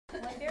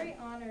Well, I'm very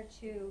honored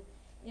to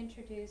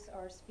introduce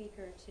our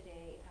speaker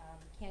today,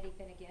 Candy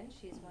Finnigan.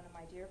 She's one of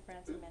my dear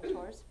friends and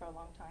mentors for a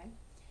long time,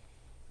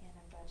 and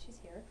I'm glad she's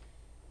here.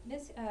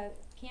 Miss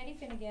Candy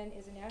Finnigan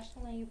is a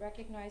nationally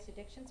recognized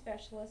addiction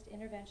specialist,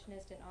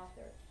 interventionist, and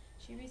author.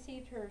 She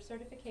received her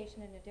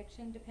certification in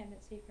addiction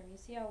dependency from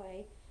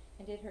UCLA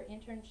and did her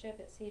internship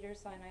at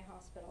Cedars-Sinai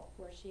Hospital,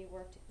 where she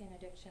worked in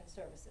addiction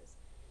services.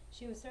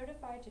 She was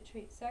certified to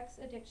treat sex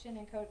addiction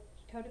and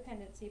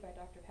codependency by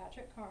Dr.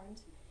 Patrick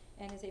Carnes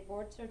and is a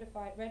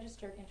board-certified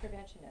registered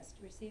interventionist,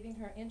 receiving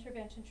her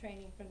intervention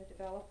training from the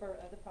developer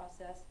of the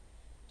process,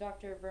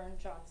 Dr. Vern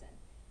Johnson.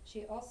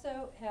 She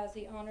also has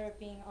the honor of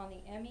being on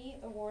the Emmy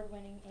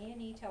Award-winning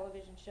A&E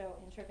television show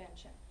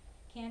Intervention.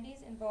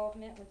 Candy's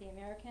involvement with the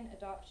American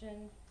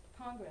Adoption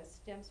Congress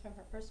stems from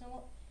her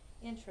personal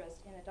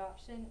interest in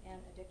adoption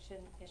and addiction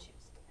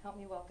issues. Help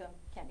me welcome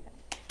Candy.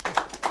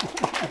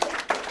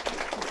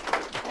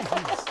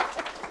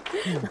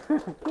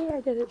 Yeah,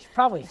 I did it.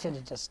 Probably should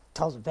have just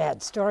told a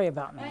bad story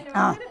about me. I know,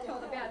 I could have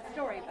told a bad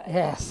story, but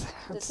yes, this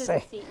let's is the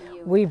see.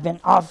 CEU. We've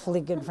been awfully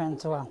good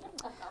friends. Well,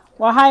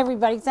 hi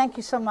everybody. Thank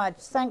you so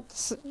much. Thank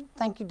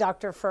you,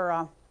 doctor,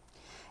 for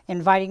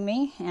inviting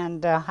me.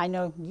 And I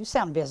know you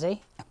sound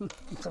busy.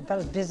 It's about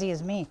as busy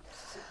as me.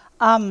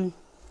 I'm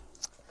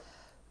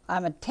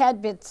a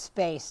tad bit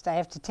spaced, I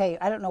have to tell you.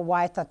 I don't know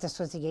why I thought this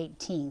was the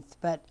 18th,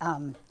 but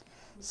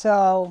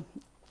so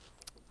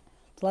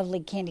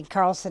lovely Candy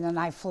Carlson and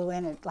I flew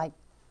in at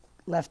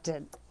left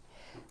at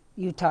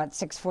Utah at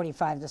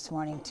 6:45 this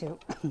morning too.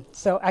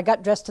 So I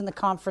got dressed in the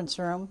conference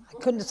room. I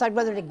couldn't decide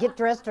whether to get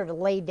dressed or to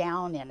lay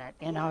down in it.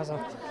 You know, I was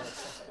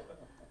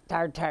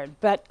tired.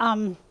 But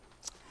you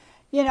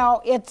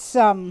know, it's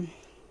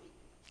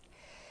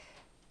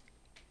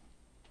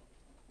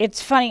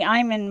funny.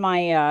 I'm in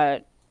my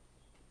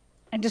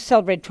I just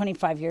celebrated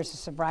 25 years of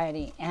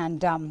sobriety,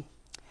 and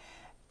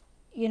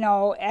you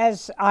know,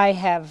 as I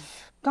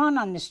have gone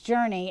on this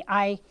journey,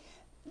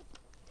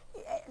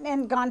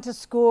 and gone to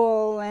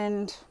school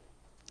and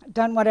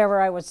done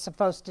whatever I was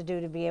supposed to do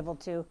to be able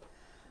to,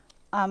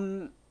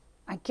 I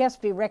guess,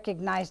 be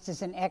recognized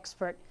as an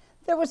expert.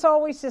 There was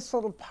always this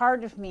little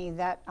part of me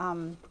that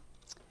I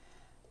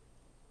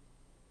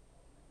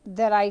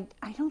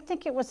don't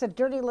think it was a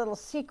dirty little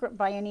secret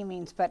by any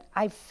means, but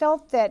I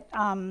felt that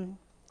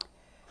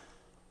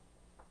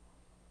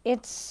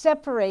it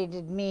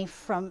separated me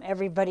from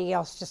everybody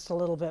else just a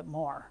little bit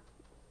more.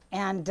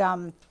 And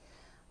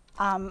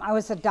I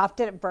was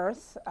adopted at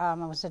birth. I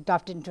was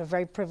adopted into a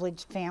very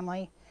privileged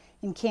family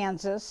in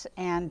Kansas,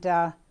 and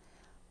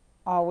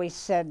always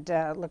said,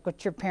 look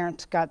what your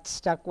parents got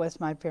stuck with,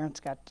 my parents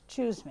got to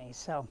choose me.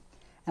 So,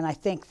 and I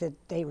think that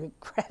they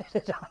regretted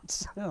it on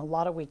a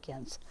lot of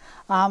weekends.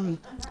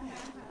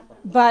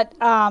 But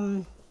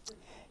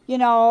you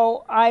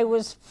know, I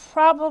was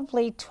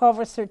probably 12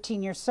 or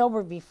 13 years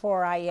sober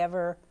before I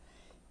ever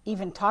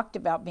even talked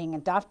about being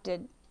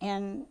adopted.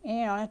 And,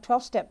 you know, in a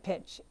 12-step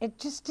pitch, it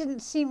just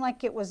didn't seem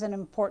like it was an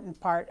important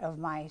part of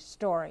my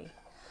story.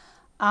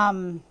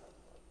 Where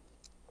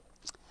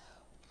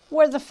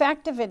the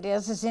fact of it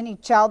is any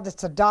child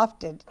that's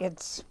adopted,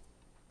 it's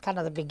kind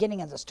of the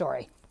beginning of the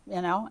story,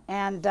 you know.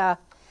 And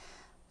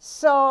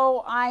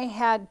so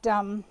I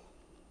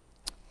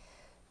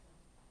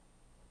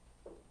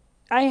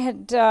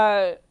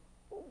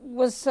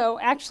was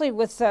actually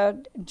with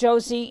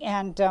Josie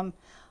and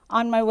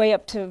on my way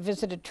up to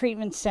visit a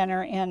treatment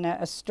center in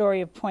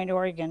Astoria Point,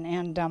 Oregon,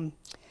 and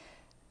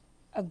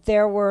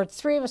there were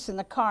three of us in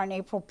the car, and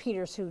April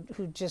Peters,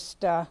 who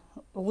just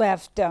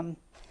left,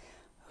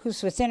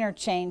 who's with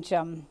Interchange.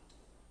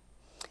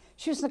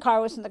 She was in the car, I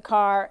was in the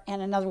car,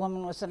 and another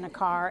woman was in the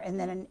car, and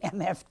then an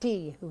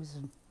MFT, who's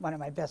one of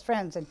my best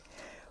friends. And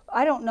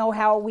I don't know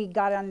how we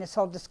got on this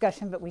whole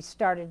discussion, but we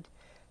started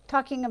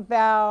talking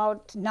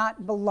about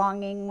not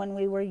belonging when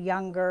we were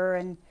younger,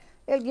 and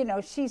you know,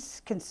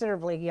 she's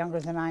considerably younger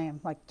than I am,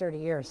 like 30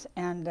 years.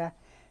 And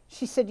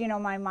she said, you know,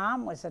 my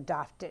mom was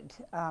adopted.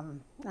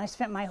 And I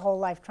spent my whole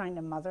life trying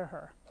to mother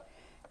her.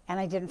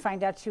 And I didn't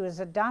find out she was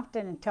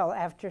adopted until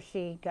after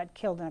she got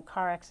killed in a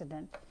car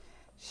accident.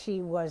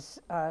 She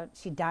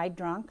died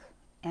drunk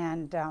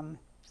and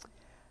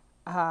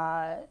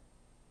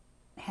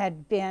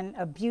had been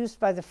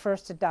abused by the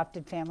first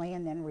adopted family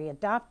and then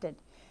readopted.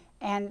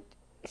 And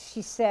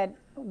she said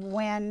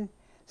when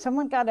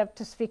someone got up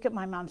to speak at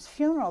my mom's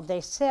funeral,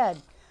 they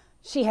said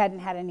she hadn't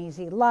had an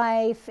easy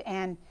life.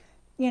 And,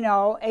 you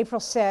know,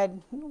 April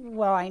said,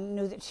 well, I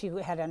knew that she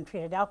had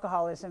untreated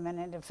alcoholism and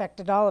it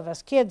affected all of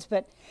us kids.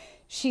 But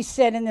she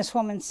said, and this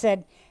woman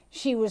said,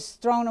 she was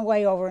thrown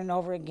away over and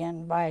over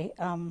again by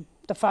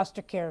the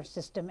foster care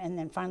system, and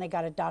then finally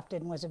got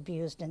adopted and was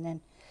abused, and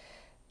then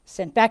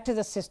sent back to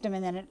the system,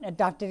 and then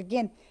adopted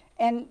again.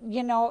 And,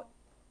 you know,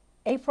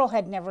 April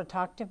had never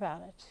talked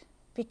about it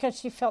because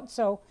she felt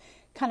so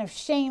kind of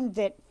shamed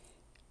that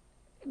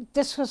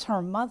this was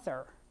her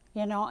mother,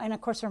 you know, and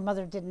of course her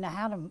mother didn't know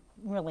how to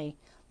really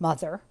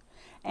mother,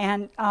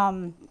 and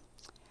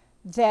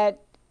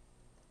that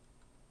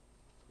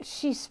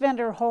she spent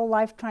her whole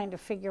life trying to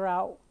figure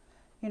out,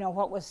 you know,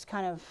 what was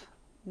kind of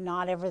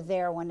not ever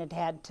there when it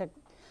had to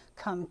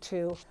come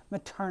to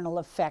maternal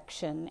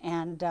affection.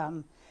 And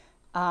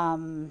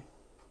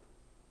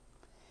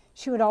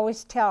she would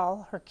always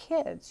tell her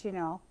kids, you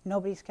know,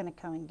 nobody's going to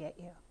come and get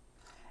you.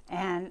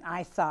 And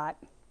I thought,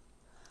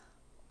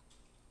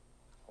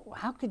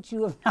 how could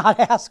you have not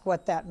asked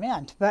what that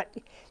meant? But,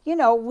 you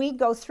know, we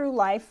go through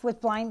life with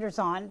blinders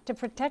on to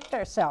protect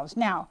ourselves.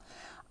 Now,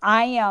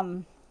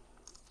 I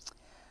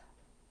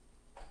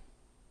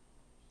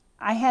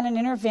had an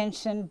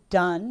intervention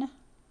done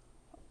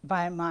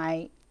by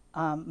my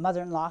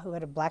mother-in-law, who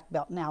had a black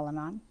belt in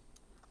Al-Anon.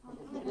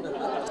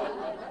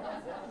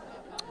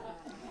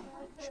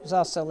 She was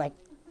also like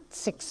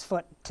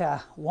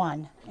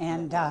 6'1"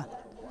 and a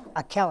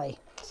Kelly.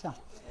 So,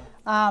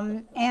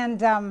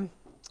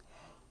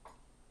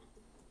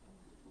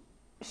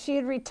 she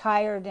had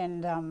retired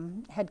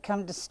and had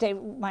come to stay.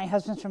 My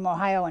husband's from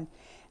Ohio and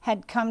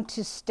had come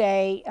to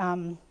stay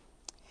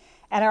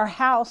at our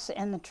house.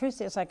 And the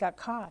truth is, I got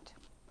caught.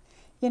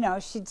 You know,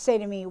 she'd say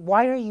to me,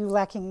 "Why are you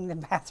locking the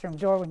bathroom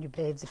door when you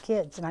bathe the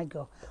kids?" And I'd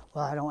go,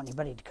 "Well, I don't want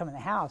anybody to come in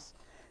the house."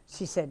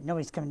 She said,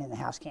 "Nobody's coming in the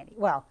house, Candy."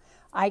 Well,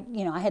 I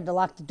had to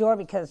lock the door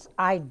because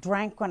I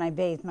drank when I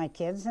bathed my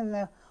kids, and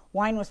the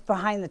wine was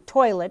behind the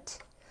toilet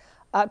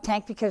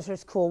tank because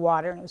there's cool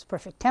water and it was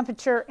perfect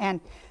temperature.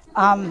 And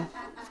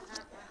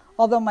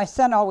although my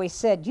son always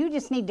said, "You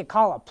just need to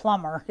call a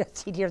plumber,"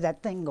 he'd hear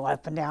that thing go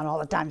up and down all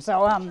the time.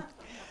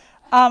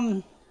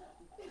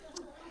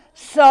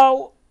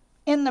 So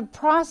in the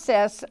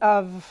process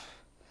of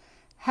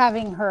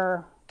having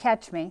her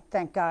catch me,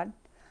 thank God,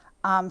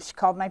 she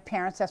called my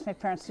parents, asked my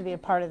parents to be a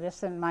part of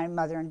this, and my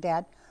mother and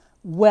dad,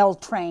 well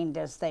trained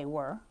as they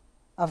were,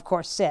 of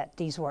course, said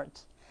these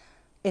words: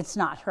 "It's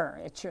not her,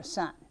 it's your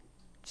son."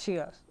 She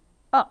goes,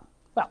 "Oh,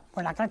 well,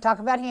 we're not going to talk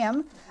about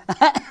him.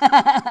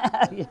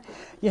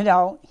 You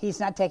know, he's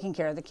not taking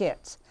care of the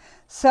kids."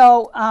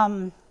 So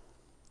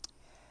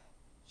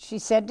she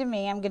said to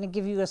me, "I'm going to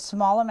give you a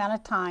small amount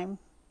of time.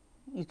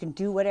 You can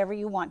do whatever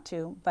you want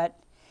to, but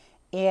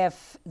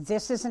if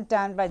this isn't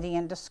done by the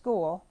end of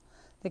school,"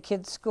 the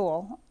kids'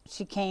 school,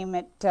 she came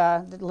at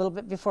a little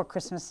bit before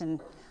Christmas and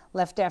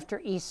left after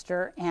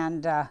Easter,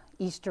 and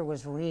Easter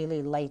was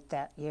really late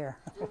that year.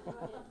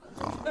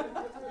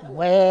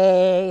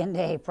 Way into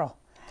April.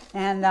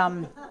 And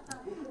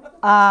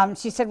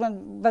she said,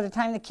 by the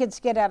time the kids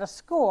get out of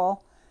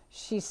school,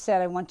 she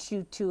said, "I want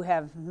you to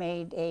have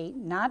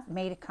not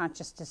made a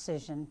conscious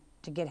decision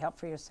to get help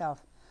for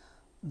yourself,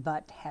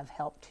 but have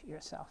helped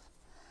yourself."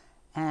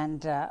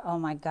 And oh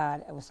my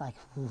God, it was like,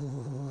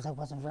 ooh, that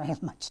wasn't very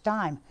much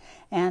time.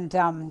 And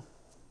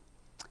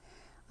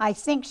I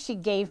think she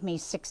gave me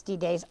 60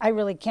 days. I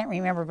really can't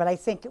remember, but I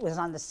think it was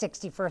on the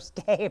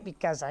 61st day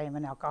because I am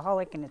an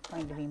alcoholic and it's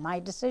going to be my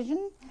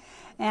decision.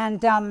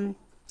 And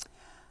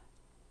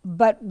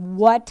but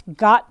what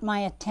got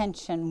my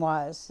attention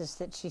is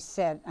that she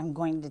said, "I'm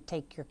going to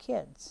take your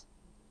kids.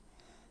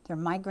 They're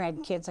my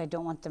grandkids. I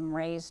don't want them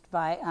raised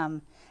by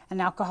an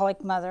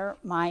alcoholic mother."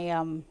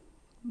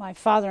 My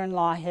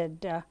father-in-law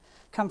had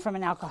come from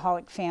an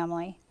alcoholic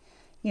family.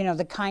 You know,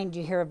 the kind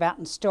you hear about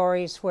in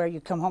stories where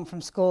you come home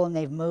from school and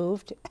they've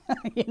moved.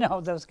 You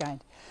know, those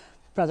kind.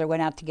 Brother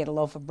went out to get a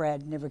loaf of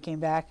bread, never came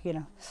back, you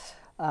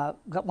know.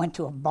 Went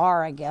to a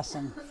bar, I guess,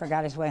 and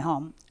forgot his way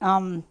home.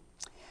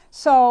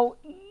 So,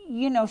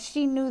 you know,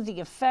 she knew the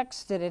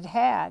effects that it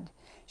had.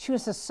 She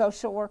was a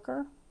social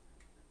worker.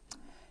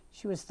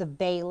 She was the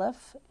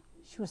bailiff.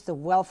 She was the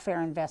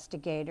welfare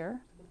investigator,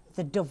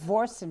 the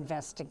divorce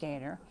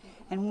investigator.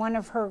 And one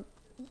of her,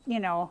 you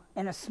know,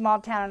 in a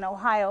small town in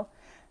Ohio,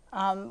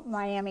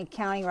 Miami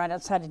County, right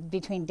outside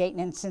between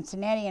Dayton and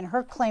Cincinnati, and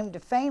her claim to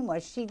fame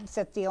was she'd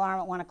set the alarm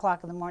at 1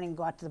 o'clock in the morning and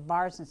go out to the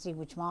bars and see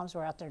which moms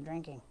were out there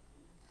drinking.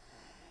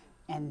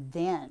 And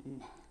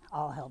then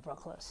all hell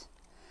broke loose.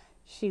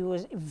 She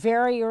was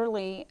very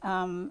early,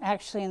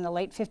 actually in the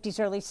late 50s,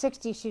 early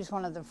 60s, she was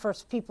one of the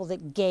first people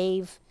that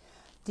gave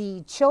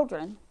the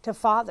children to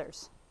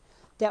fathers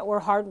that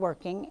were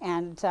hardworking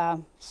and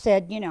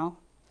said, you know,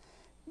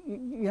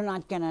 you're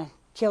not going to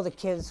kill the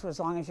kids as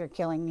long as you're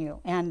killing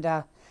you. And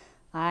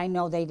I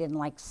know they didn't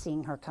like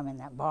seeing her come in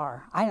that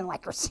bar. I didn't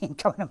like her seeing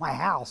come to my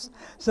house.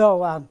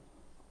 So,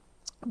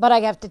 but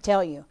I have to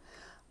tell you,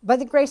 by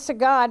the grace of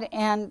God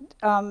and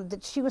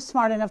that she was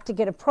smart enough to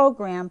get a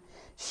program,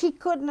 she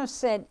couldn't have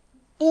said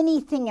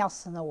anything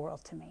else in the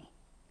world to me.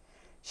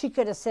 She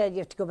could have said, "You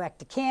have to go back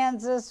to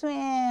Kansas."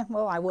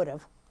 Well, I would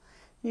have.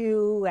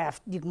 You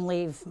can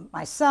leave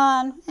my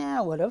son.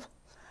 I would have.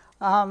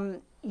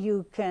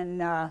 You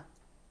can,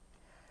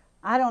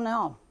 I don't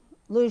know,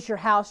 lose your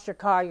house, your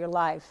car, your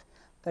life.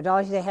 But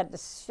all she had to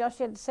say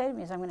to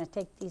me is, "I'm going to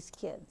take these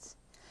kids."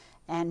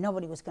 And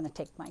nobody was going to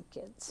take my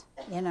kids,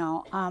 you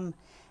know.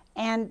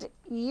 And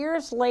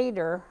years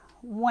later,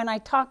 when I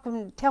talk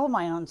and tell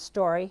my own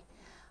story,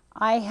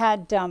 I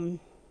had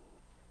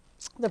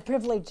the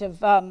privilege of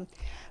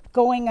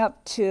going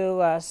up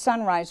to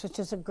Sunrise, which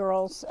is a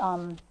girls'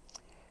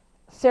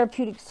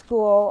 therapeutic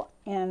school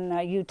in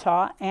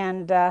Utah,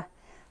 and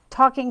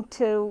talking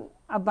to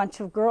a bunch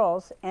of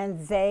girls, and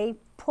they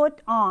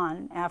put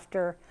on,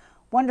 after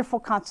wonderful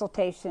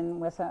consultation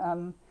with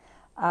the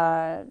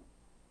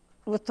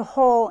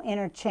whole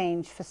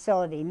interchange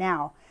facility.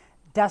 Now,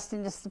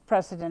 Dustin is the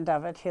president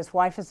of it. His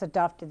wife is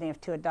adopted. They have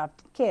 2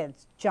 adopted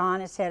kids.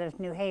 John is head of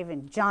New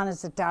Haven. John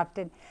is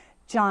adopted.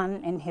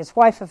 John and his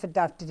wife have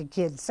adopted a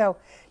kid. So,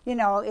 you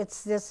know,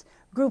 it's this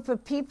group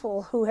of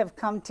people who have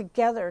come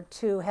together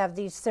to have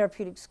these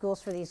therapeutic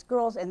schools for these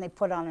girls, and they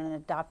put on an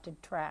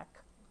adopted track.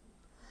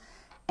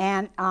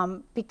 And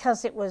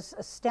because it was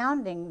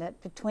astounding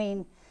that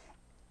between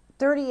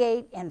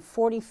 38 and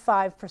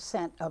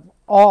 45% of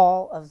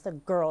all of the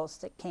girls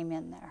that came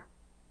in there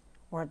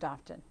were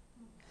adopted.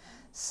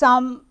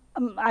 Some,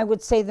 I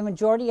would say the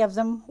majority of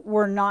them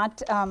were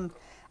not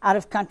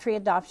out-of-country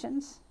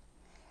adoptions.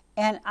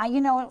 And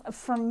you know,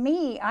 for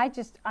me, I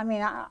guess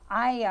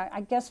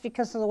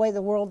because of the way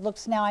the world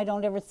looks now, I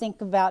don't ever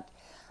think about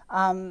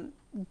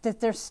that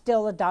there's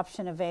still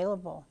adoption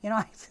available. You know,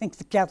 I think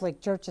the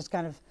Catholic Church has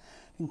kind of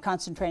been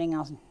concentrating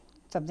on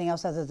something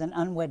else other than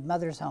unwed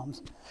mothers'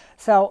 homes.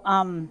 So,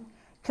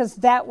 because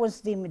that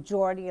was the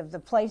majority of the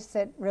place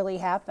that really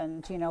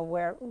happened, you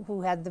know,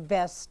 who had the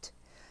best,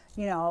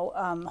 you know,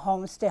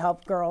 homes to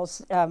help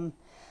girls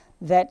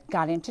that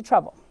got into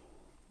trouble.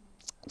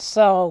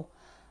 So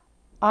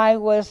I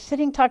was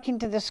sitting talking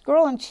to this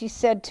girl, and she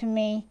said to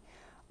me,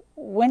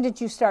 "When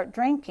did you start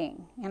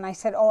drinking?" And I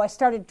said, "Oh, I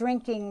started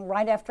drinking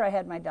right after I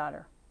had my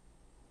daughter."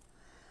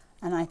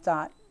 And I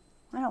thought,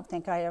 I don't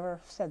think I ever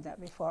said that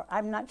before.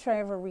 I'm not sure I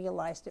ever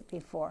realized it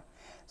before.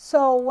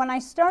 So when I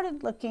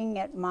started looking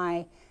at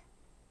my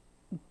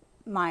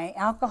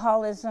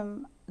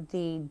alcoholism,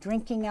 the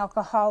drinking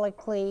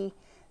alcoholically,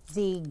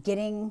 the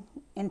getting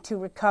into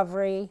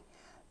recovery,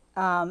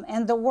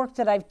 and the work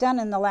that I've done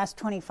in the last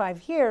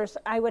 25 years,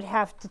 I would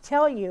have to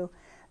tell you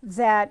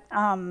that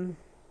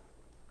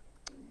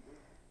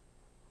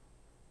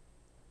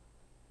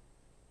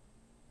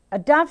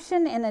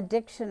adoption and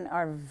addiction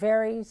are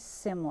very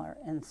similar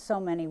in so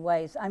many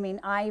ways. I mean,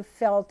 I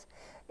felt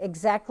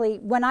exactly,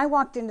 when I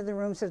walked into the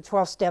rooms of the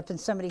 12-step and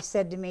somebody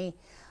said to me,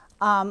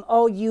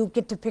 "Oh, you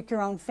get to pick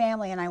your own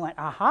family," and I went,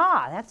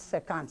 "Aha, that's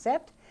the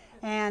concept."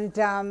 And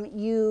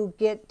you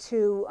get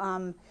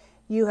to,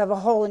 you have a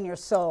hole in your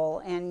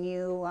soul, and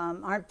you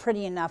aren't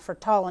pretty enough or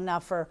tall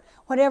enough or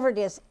whatever it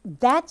is.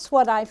 That's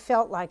what I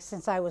felt like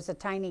since I was a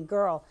tiny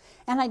girl,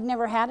 and I'd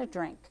never had a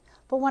drink.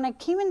 But when I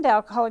came into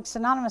Alcoholics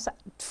Anonymous,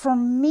 for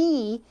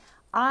me,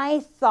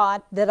 I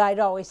thought that I'd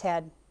always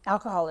had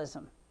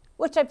alcoholism,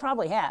 which I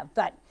probably have,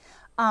 but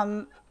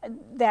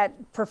that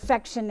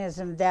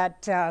perfectionism,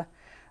 that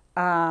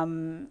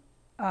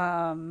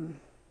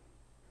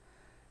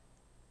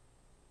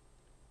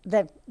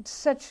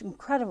such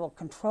incredible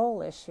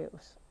control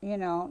issues, you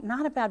know,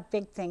 not about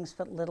big things,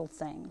 but little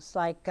things,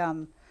 like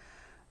I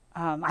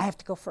have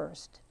to go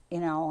first,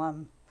 you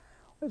know,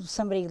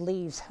 somebody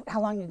leaves, how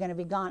long are you going to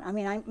be gone? I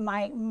mean,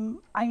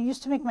 I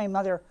used to make my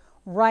mother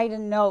write a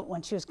note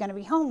when she was going to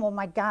be home. Oh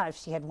my God, if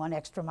she had one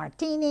extra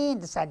martini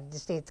and decided to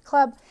stay at the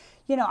club,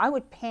 you know, I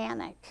would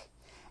panic.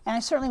 And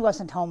I certainly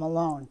wasn't home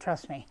alone,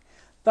 trust me.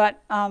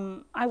 But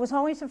I was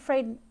always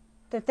afraid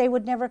that they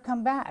would never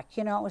come back.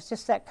 You know, it was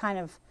just that kind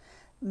of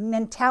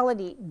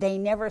mentality. They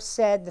never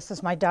said, "This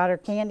is my daughter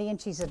Candy and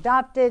she's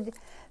adopted."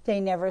 They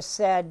never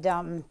said,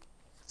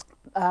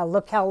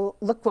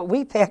 look what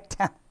we picked."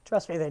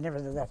 Trust me, they never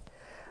did that.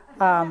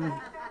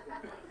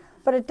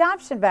 But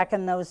adoption back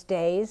in those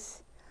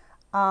days,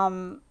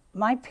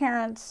 my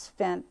parents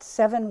spent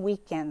 7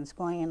 weekends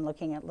going and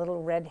looking at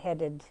little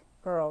red-headed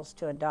girls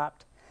to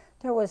adopt.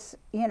 There was,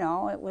 you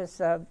know, it was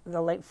the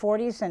late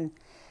 40s, and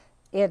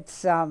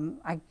it's,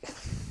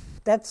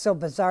 that's so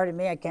bizarre to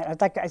me. I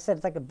can't, like I said,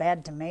 it's like a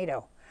bad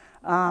tomato.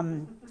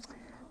 And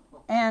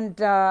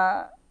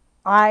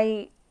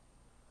I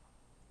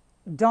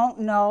don't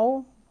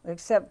know,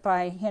 except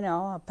by, you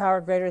know, a power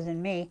greater than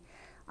me.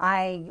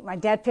 My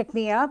dad picked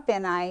me up,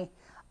 and I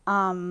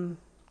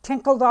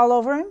tinkled all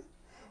over him,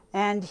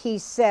 and he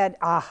said,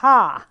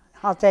 "Aha,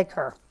 I'll take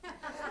her."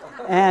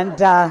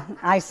 And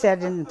I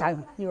said, and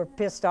you were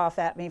pissed off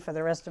at me for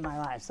the rest of my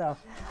life. So,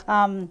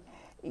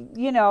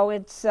 you know,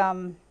 it's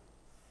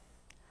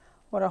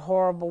what a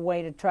horrible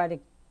way to try to,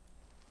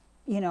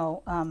 you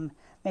know,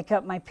 make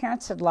up. My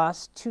parents had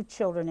lost 2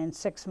 children in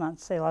 6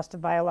 months. They lost a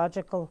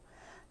biological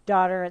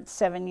daughter at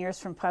 7 years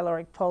from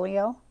pyloric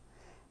polio,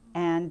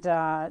 and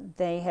and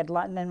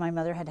then my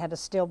mother had had a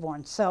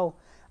stillborn. So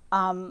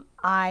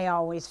I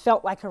always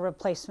felt like a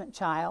replacement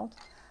child,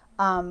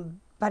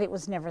 but it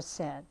was never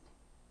said.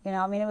 You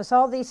know, I mean, it was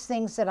all these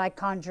things that I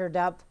conjured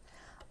up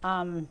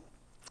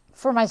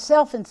for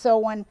myself. And so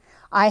when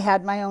I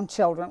had my own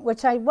children,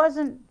 which I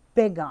wasn't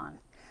big on,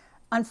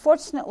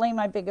 unfortunately,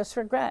 my biggest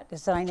regret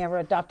is that I never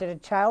adopted a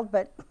child.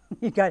 But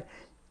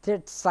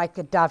it's like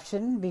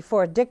adoption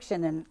before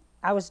addiction, and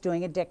I was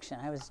doing addiction.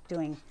 I was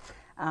doing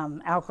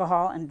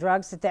alcohol and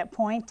drugs at that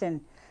point,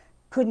 and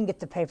couldn't get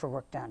the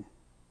paperwork done.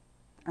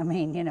 I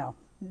mean, you know,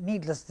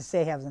 needless to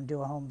say, have them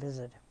do a home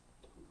visit.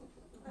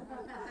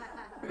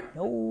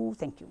 No,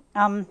 thank you.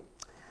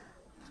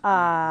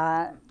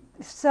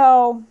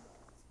 So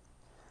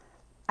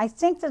I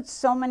think that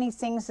so many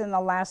things in the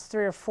last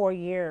 3 or 4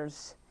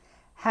 years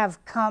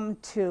have come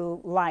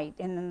to light.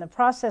 And in the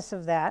process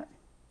of that,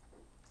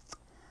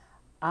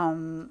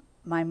 my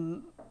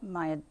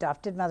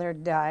adopted mother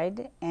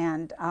died,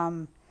 and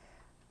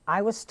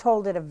I was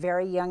told at a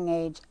very young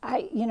age,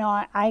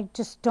 I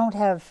just don't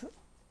have,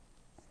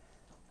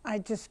 I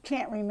just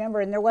can't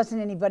remember, and there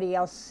wasn't anybody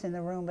else in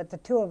the room but the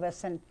two of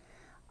us, and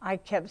I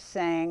kept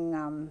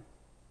saying,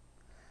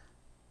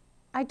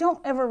 I don't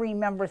ever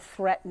remember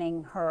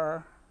threatening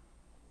her,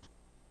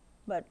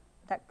 but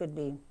that could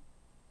be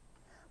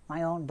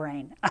my own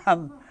brain.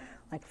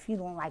 Like, if you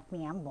don't like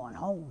me, I'm going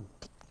home,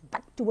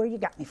 back to where you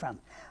got me from.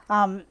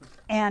 I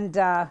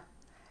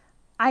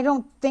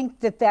don't think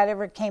that that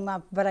ever came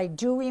up, but I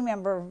do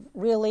remember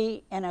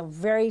really in a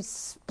very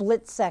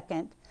split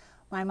second,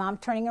 my mom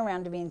turning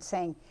around to me and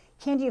saying,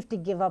 Candy, you have to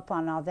give up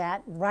on all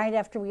that. Right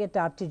after we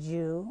adopted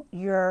you,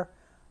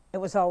 it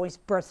was always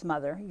birth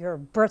mother, your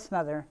birth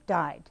mother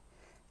died.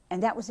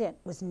 And that was it. It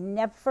was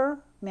never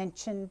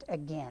mentioned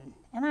again.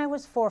 And I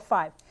was 4 or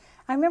 5.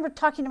 I remember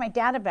talking to my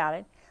dad about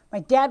it. My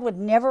dad would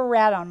never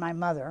rat on my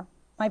mother.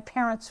 My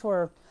parents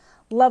were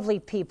lovely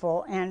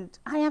people. And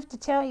I have to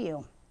tell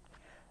you,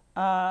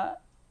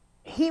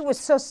 he was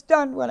so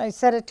stunned when I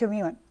said it to him.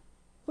 He went,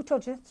 who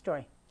told you that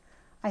story?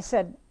 I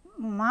said,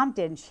 Mom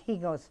did. He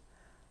goes,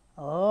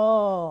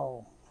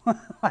 oh,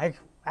 like,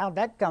 how'd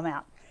that come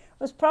out?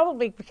 It was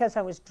probably because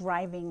I was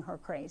driving her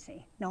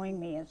crazy, knowing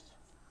me as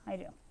I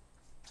do.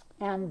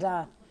 And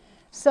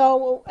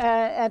so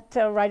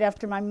right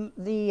after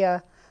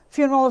the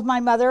funeral of my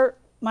mother,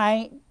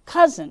 my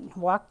cousin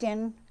walked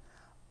in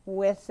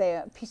with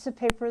a piece of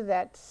paper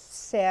that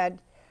said,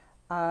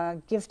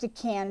 give to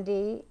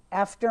Candy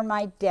after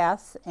my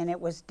death, and it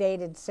was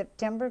dated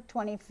September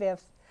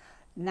 25th,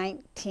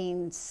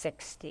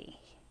 1960.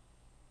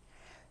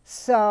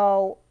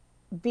 So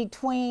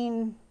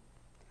between,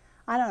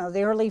 I don't know,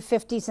 the early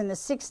 50s and the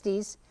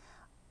 60s,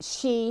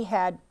 she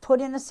had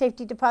put in a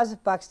safety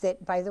deposit box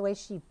that, by the way,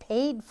 she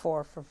paid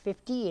for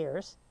 50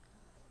 years.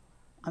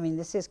 I mean,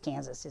 this is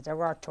Kansas.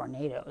 There are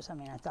tornadoes. I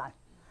mean, I thought,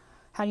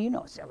 how do you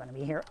know it's still going to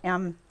be here?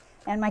 And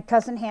my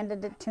cousin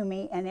handed it to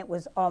me, and it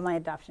was all my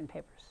adoption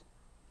papers.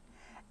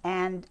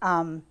 And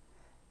to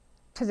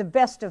the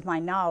best of my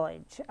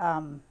knowledge,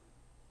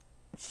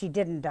 she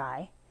didn't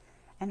die,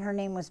 and her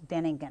name was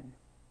Finnigan.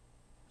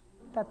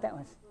 Thought that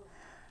was,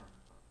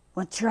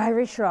 once you're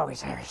Irish, you're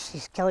always Irish.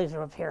 These Kellys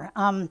are up here.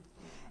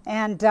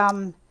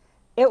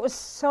 It was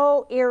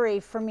so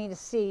eerie for me to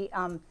see.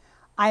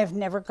 I have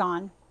never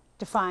gone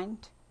to find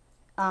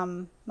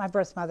my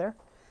birth mother.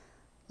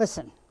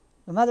 Listen,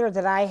 the mother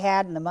that I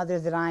had and the mother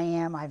that I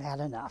am, I've had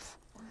enough.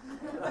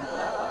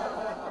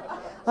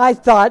 I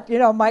thought,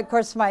 of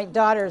course, my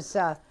daughter's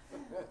in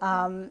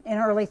her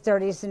early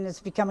 30s and is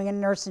becoming a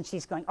nurse, and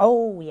she's going,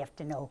 oh, we have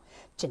to know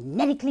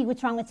genetically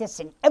what's wrong with this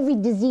and every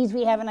disease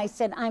we have. And I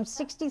said, I'm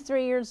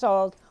 63 years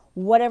old.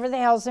 Whatever the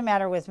hell's the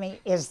matter with me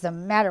is the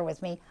matter with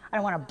me. I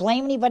don't want to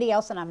blame anybody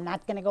else, and I'm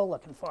not going to go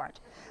looking for it.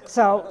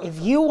 So if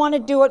you want to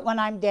do it when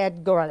I'm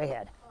dead, go right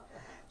ahead.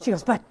 She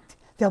goes, but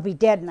they'll be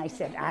dead. And I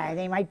said,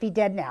 they might be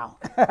dead now.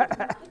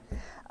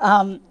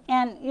 It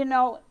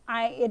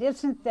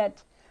isn't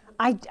that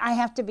I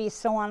have to be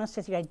so honest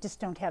with you. I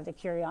just don't have the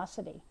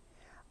curiosity.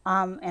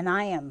 And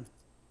I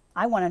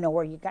want to know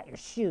where you got your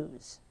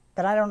shoes,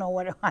 but I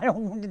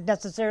don't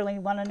necessarily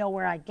want to know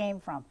where I came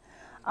from.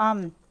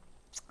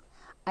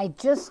 I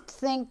just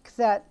think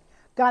that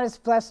God has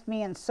blessed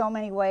me in so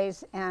many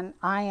ways, and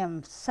I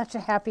am such a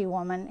happy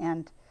woman,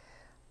 and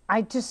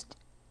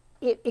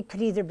it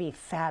could either be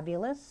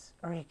fabulous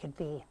or it could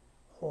be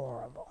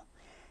horrible.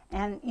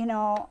 And,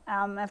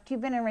 after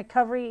you've been in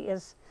recovery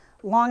as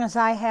long as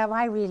I have,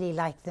 I really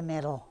like the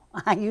middle.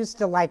 I used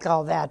to like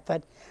all that,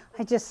 but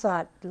I just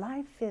thought,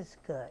 life is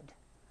good.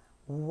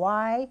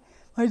 Why?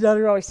 My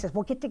daughter always says,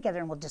 we'll get together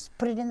and we'll just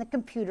put it in the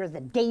computer the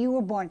day you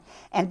were born,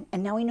 and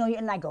now we know you.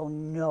 And I go,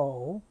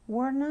 no,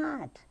 we're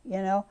not.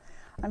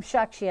 I'm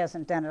shocked she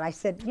hasn't done it. I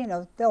said,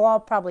 they'll all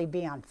probably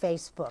be on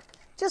Facebook.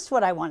 Just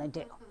what I want to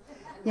do.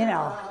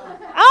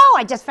 Oh,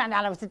 I just found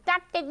out I was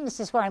adopted, and this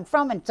is where I'm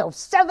from, and so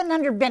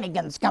 700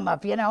 Finnigans come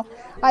up,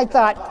 I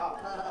thought,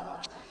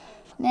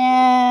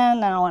 nah, I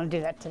don't want to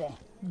do that today.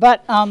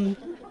 But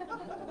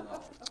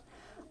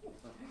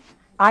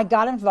I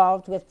got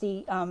involved with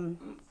the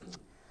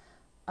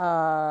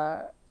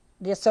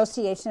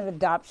Association of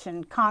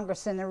Adoption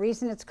Congress, and the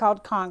reason it's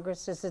called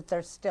Congress is that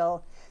there's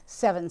still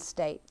 7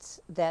 states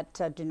that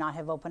do not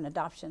have open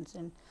adoptions,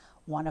 and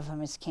one of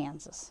them is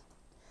Kansas.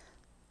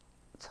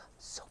 So I'm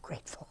so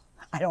grateful.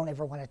 I don't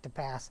ever want it to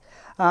pass.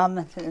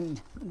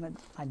 And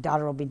my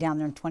daughter will be down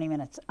there in 20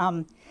 minutes.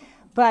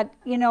 But,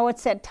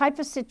 it's that type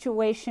of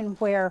situation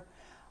where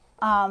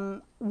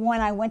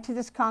when I went to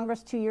this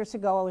Congress 2 years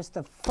ago, I was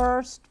the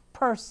first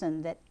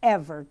person that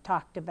ever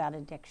talked about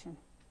addiction.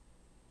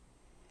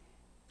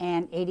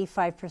 And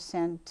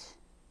 85%,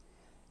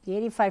 the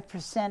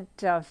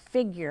 85%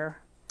 figure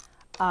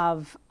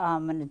of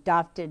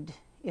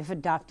if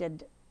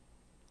adopted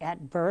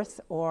at birth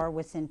or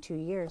within 2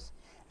 years,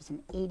 there's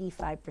an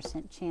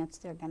 85% chance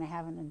they're going to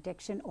have an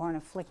addiction or an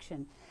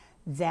affliction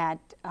that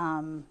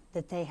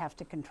that they have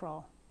to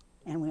control.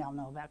 And we all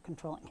know about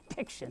controlling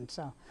addiction,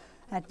 so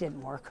that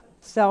didn't work.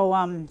 So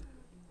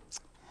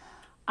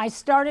I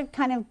started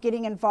kind of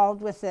getting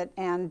involved with it,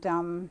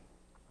 and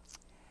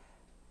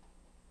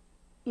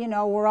you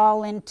know, we're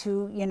all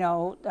into, you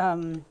know,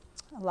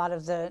 a lot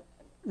of the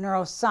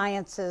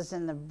neurosciences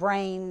and the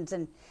brains,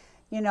 and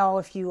you know,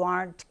 if you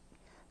aren't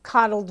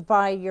coddled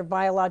by your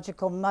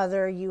biological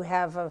mother, you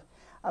have a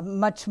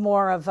much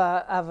more of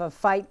a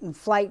fight and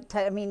flight.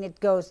 I mean, it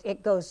goes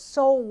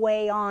so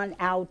way on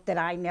out that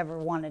I never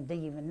wanted to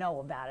even know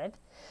about it,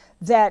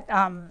 that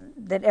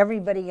that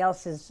everybody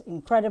else is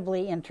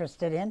incredibly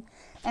interested in,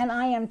 and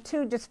I am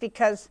too, just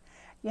because,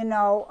 you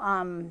know,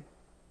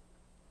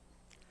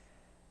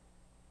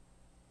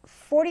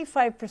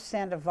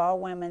 45% of all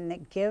women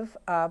that give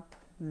up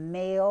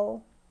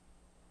male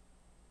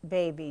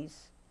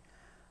babies,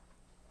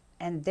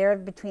 and they're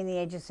between the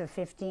ages of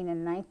 15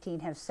 and 19,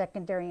 have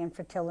secondary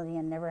infertility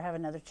and never have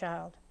another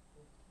child.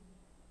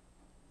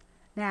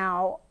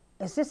 Now,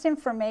 is this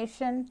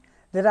information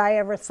that I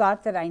ever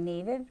thought that I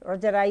needed, or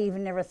that I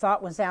even never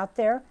thought was out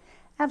there?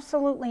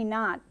 Absolutely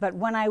not. But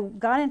when I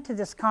got into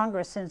this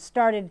Congress and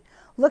started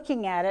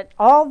looking at it,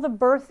 all the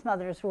birth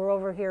mothers were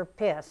over here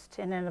pissed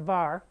and in a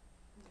bar.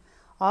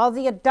 All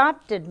the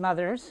adopted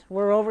mothers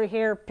were over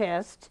here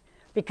pissed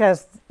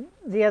because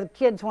the other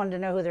kids wanted to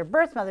know who their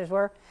birth mothers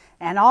were.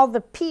 And all the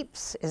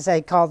peeps, as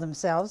they call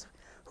themselves,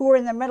 who were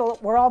in the middle,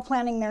 were all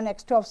planning their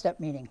next 12-step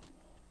meeting.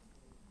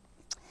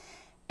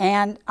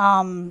 And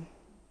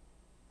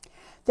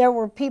there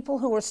were people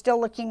who were still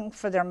looking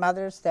for their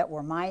mothers that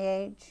were my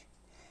age,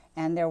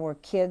 and there were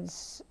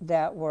kids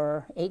that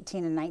were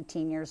 18 and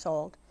 19 years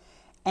old.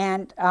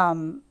 And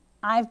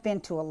I've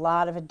been to a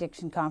lot of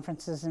addiction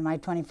conferences in my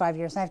 25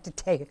 years. I have to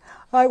tell you,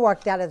 I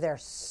walked out of there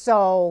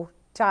so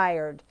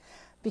tired,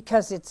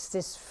 because it's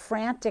this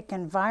frantic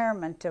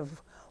environment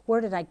of where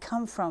did I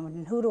come from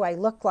and who do I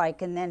look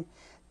like? And then,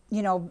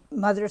 you know,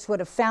 mothers would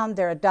have found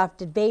their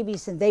adopted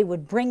babies and they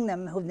would bring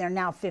them, who they're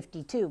now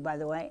 52, by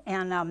the way,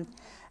 and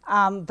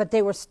but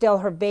they were still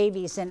her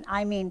babies. And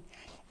I mean,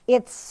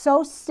 it's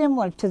so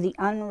similar to the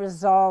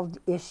unresolved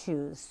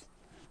issues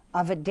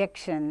of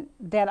addiction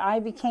that I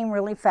became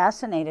really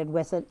fascinated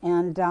with it.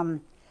 And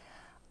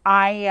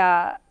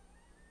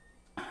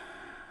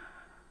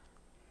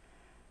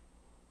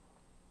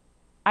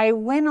I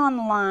went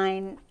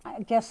online,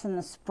 I guess in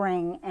the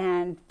spring,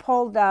 and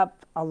pulled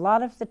up a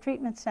lot of the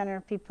treatment center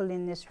people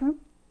in this room.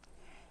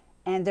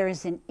 And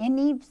there's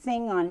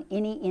anything on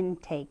any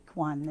intake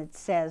one that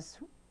says,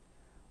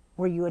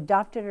 were you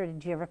adopted or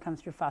did you ever come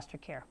through foster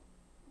care?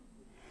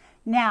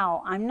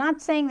 Now, I'm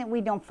not saying that we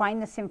don't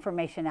find this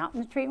information out in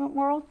the treatment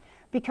world,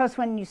 because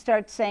when you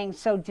start saying,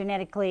 so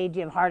genetically, do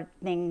you have heart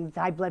things,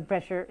 high blood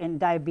pressure, and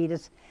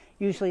diabetes,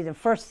 usually the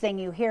first thing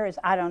you hear is,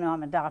 I don't know,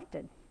 I'm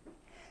adopted.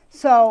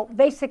 So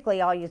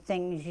basically all your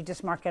things, you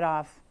just mark it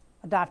off,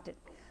 adopted.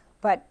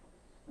 But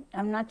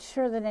I'm not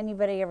sure that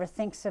anybody ever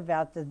thinks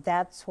about that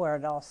that's where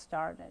it all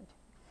started.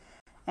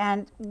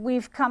 And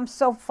we've come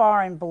so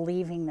far in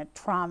believing that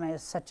trauma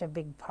is such a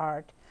big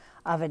part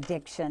of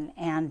addiction.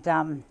 And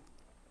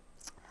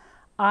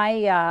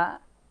I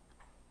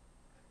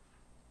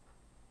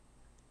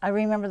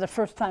remember the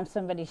first time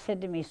somebody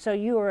said to me, so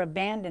you were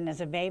abandoned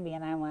as a baby?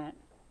 And I went,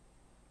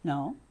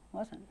 no,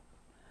 wasn't.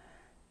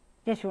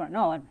 Yes, you were.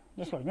 No,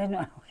 yes, you were.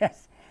 No,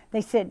 yes. They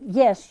said,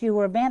 yes, you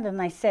were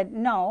abandoned. I said,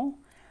 no,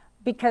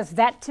 because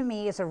that to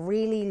me is a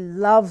really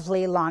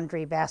lovely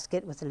laundry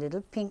basket with a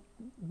little pink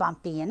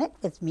bumpy in it.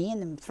 It's me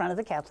in the front of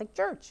the Catholic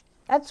Church.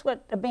 That's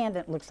what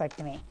abandoned looks like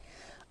to me.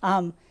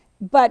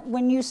 But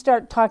when you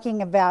start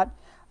talking about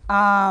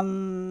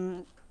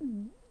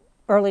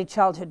early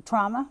childhood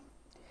trauma,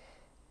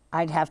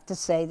 I'd have to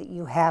say that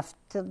you have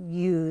to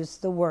use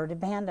the word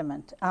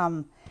abandonment.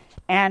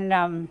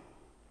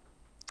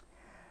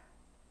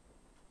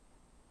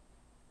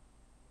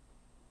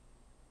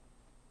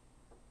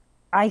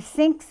 I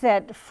think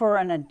that for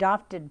an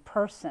adopted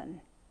person,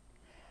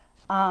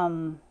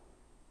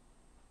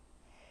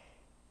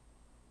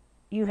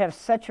 you have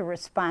such a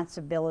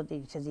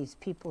responsibility to these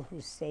people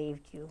who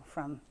saved you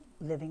from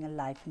living a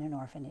life in an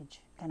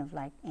orphanage, kind of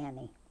like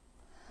Annie.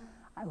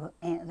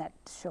 That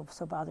show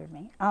so bothered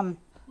me.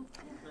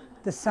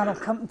 The sun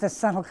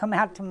will come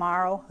out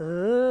tomorrow.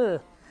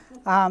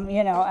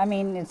 You know, I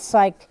mean, it's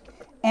like.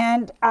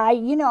 And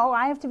you know,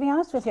 I have to be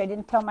honest with you, I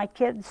didn't tell my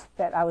kids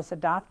that I was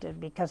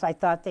adopted because I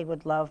thought they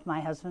would love my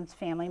husband's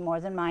family more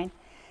than mine.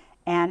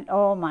 And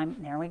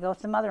there we go with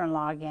the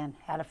mother-in-law again,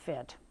 had a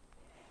fit.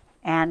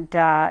 And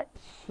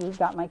she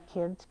got my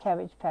kids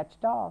Cabbage Patch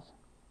dolls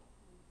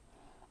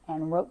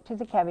and wrote to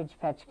the Cabbage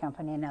Patch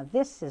Company. Now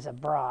this is a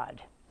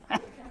broad.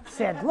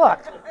 Said, look,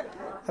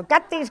 I've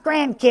got these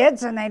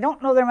grandkids and they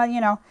don't know their mother,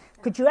 you know,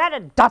 could you add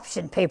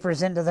adoption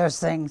papers into those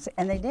things?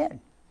 And they did.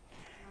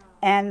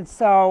 And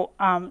so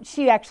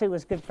she actually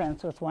was good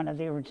friends with one of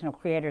the original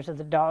creators of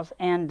the dolls.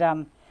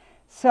 And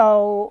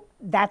So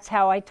that's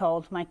how I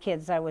told my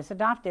kids I was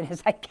adopted,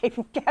 as I gave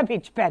them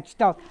Cabbage Patch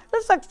dolls.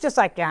 This looks just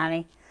like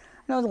Annie.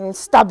 I know it's a little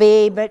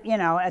stubby, but you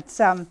know, it's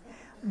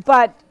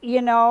but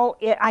you know,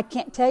 I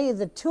can't tell you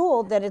the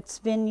tool that it's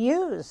been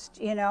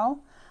used, you know.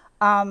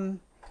 And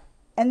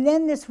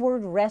then this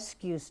word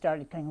rescue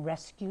started coming,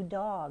 rescue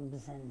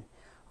dogs and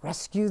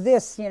rescue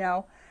this, you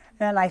know.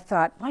 And I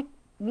thought,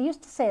 we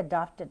used to say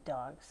adopted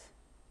dogs,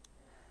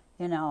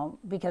 you know,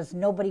 because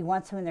nobody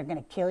wants them and they're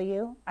going to kill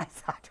you. I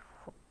thought,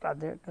 oh, God,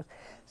 there it goes.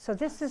 So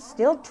this is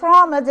still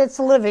trauma that's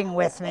living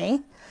with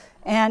me.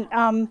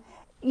 And,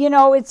 you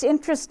know, it's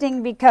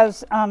interesting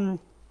because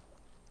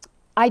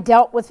I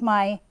dealt with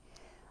my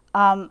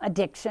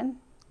addiction,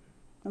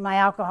 my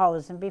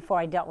alcoholism, before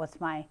I dealt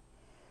with my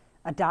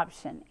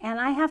adoption. And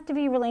I have to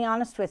be really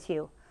honest with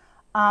you.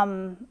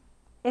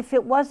 If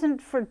it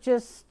wasn't for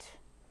just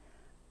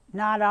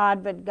not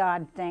odd but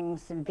God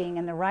things and being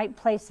in the right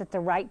place at the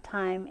right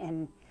time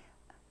and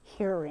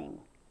hearing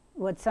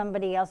what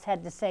somebody else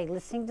had to say,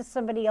 listening to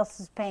somebody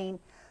else's pain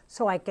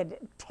so I could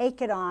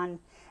take it on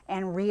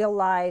and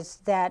realize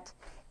that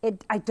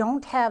I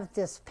don't have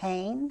this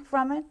pain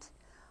from it,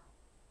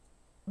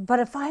 but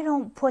if I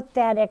don't put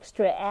that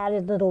extra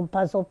added little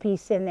puzzle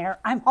piece in there,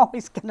 I'm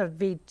always going to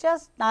be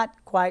just not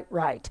quite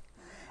right.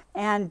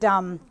 And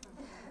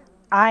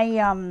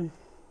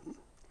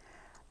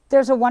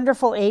there's a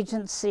wonderful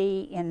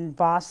agency in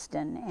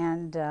Boston,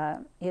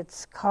 and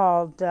it's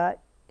called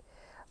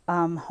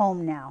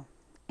Home Now.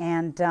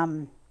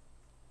 And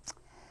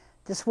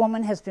this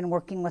woman has been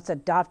working with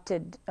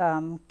adopted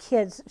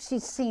kids.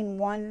 She's seen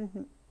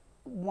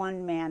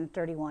one man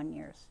 31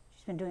 years.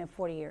 She's been doing it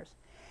 40 years.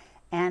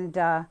 And,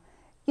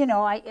 you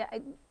know,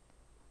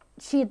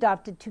 she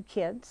adopted 2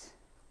 kids,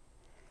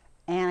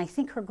 and I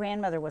think her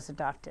grandmother was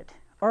adopted.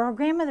 Or her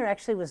grandmother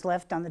actually was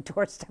left on the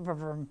doorstep of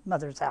her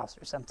mother's house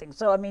or something.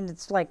 So, I mean,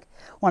 it's like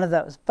one of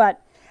those.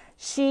 But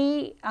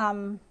she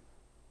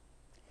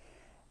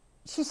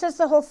says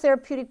the whole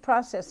therapeutic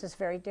process is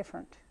very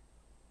different.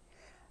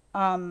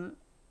 You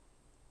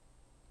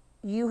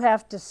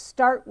have to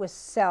start with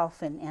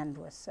self and end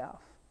with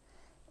self.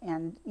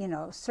 And, you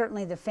know,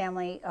 certainly the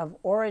family of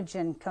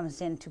origin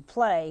comes into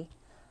play,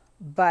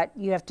 but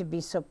you have to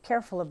be so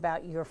careful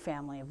about your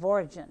family of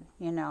origin,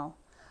 you know.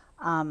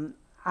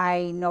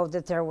 I know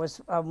that there was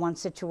one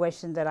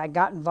situation that I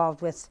got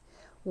involved with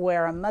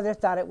where a mother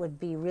thought it would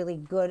be a really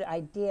good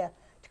idea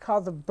to call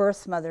the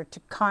birth mother to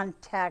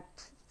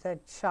contact the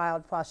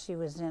child while she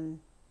was in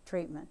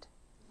treatment,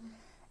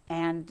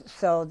 and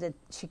so that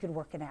she could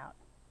work it out.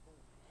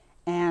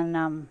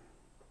 And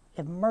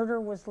if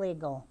murder was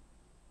legal,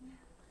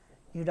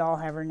 you'd all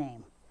have her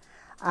name.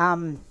 I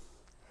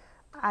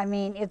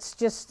mean, it's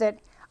just that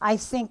I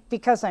think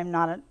because I'm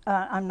not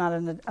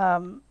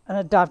an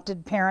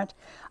adopted parent,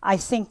 I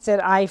think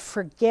that I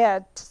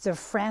forget the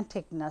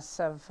franticness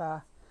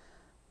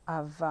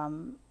of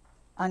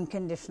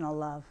unconditional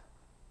love.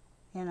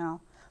 You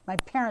know, my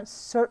parents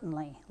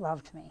certainly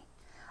loved me,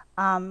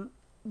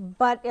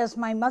 but as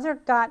my mother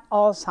got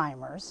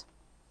Alzheimer's,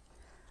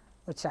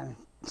 which I'm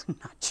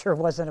not sure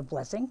wasn't a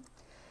blessing.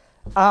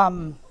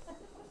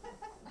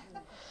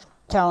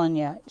 Telling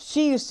you,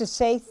 she used to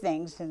say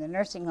things in the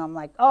nursing home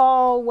like,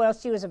 oh, well,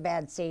 she was a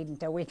bad seed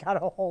until we got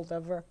a hold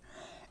of her.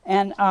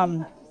 And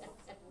I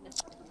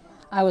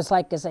was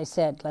like, as I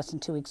said, less than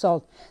 2 weeks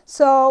old.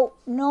 So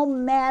no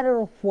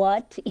matter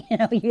what, you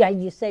know,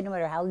 you say no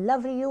matter how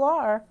lovely you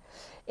are,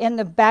 in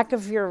the back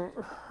of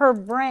her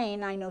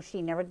brain, I know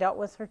she never dealt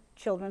with her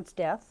children's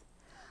death.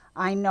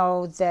 I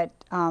know that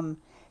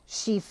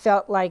she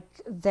felt like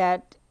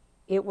that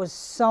it was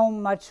so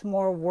much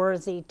more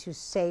worthy to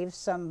save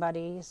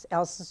somebody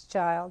else's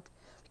child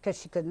because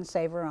she couldn't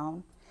save her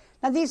own.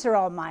 Now, these are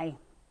all my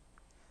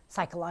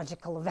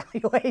psychological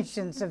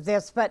evaluations of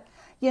this, but,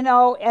 you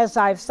know, as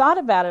I've thought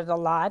about it a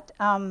lot,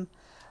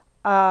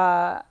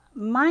 my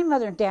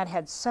mother and dad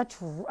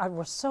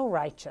were so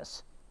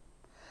righteous.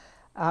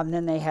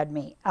 Then they had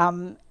me.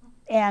 And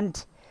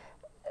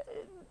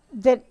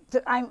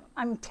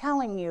I'm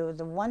telling you,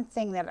 the one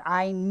thing that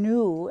I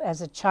knew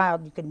as a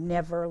child, you could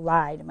never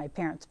lie to my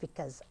parents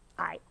because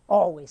I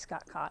always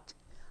got caught.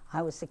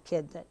 I was the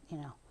kid that, you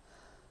know,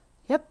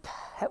 yep,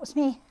 that was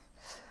me.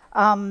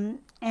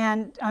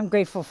 And I'm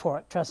grateful for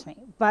it, trust me.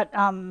 But,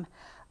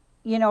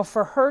 you know,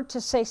 for her to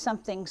say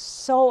something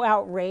so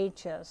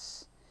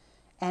outrageous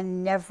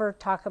and never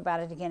talk about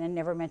it again and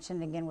never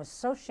mention it again was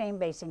so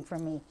shame-basing for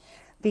me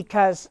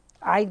because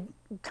I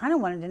kind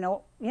of wanted to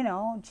know, you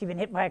know, she'd been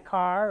hit by a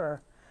car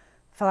or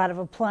fell out of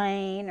a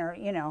plane or,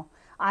 you know.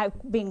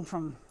 Being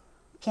from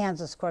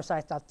Kansas, of course, I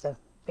thought the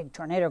big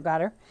tornado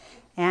got her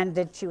and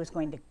that she was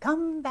going to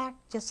come back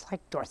just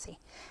like Dorothy.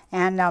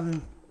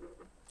 And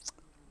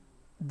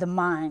the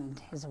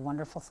mind is a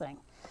wonderful thing.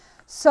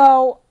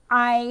 So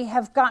I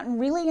have gotten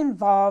really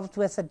involved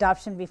with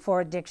adoption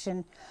before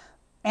addiction,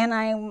 and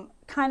I'm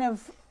kind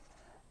of,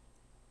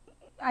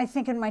 I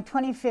think in my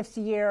 25th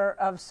year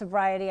of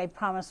sobriety, I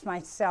promised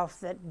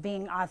myself that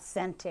being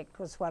authentic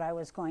was what I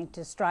was going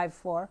to strive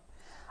for.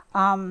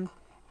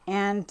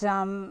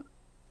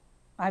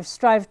 I've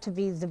strived to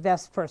be the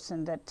best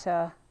person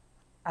that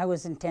I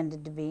was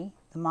intended to be,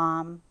 the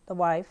mom, the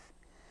wife,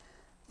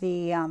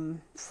 the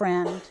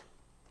friend,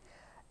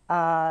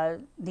 the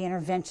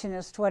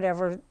interventionist,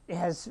 whatever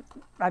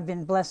I've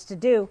been blessed to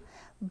do.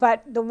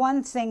 But the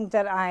one thing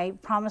that I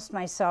promised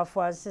myself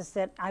is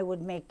that I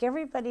would make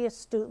everybody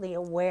astutely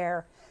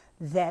aware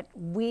that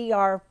we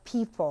are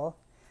people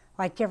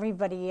like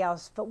everybody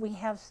else, but we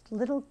have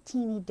little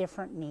teeny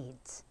different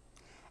needs.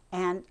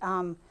 And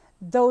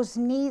those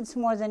needs,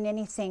 more than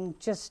anything,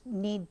 just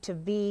need to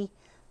be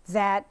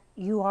that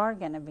you are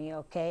going to be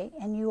okay,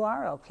 and you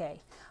are okay.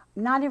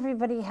 Not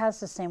everybody has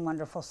the same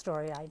wonderful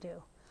story I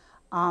do.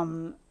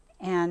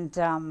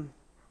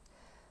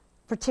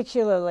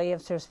 Particularly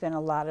if there's been a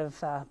lot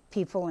of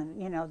people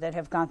that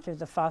have gone through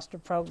the foster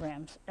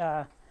programs.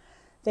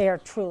 They are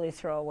truly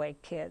throwaway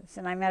kids.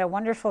 And I met a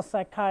wonderful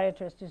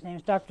psychiatrist, his name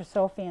is Dr.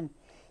 Sophie, and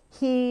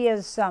he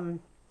is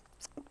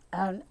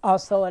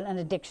also an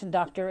addiction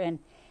doctor, and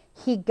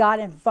he got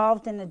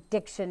involved in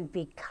addiction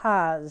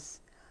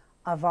because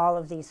of all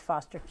of these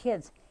foster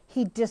kids.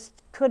 He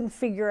just couldn't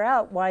figure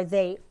out why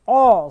they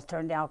all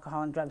turned to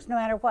alcohol and drugs, no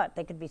matter what.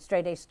 They could be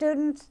straight-A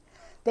students.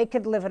 They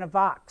could live in a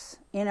box,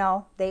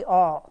 They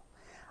all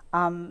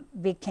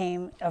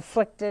became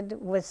afflicted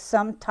with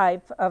some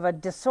type of a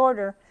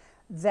disorder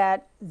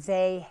that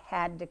they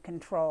had to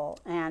control.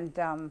 And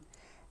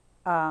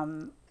a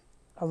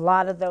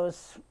lot of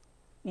those,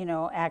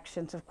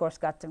 actions, of course,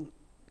 got them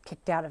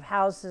kicked out of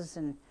houses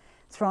and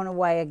thrown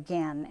away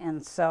again.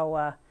 And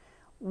so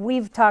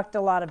we've talked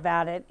a lot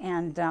about it.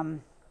 And,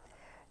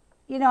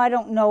 I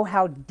don't know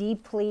how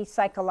deeply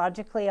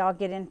psychologically I'll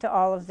get into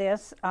all of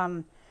this.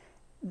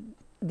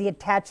 The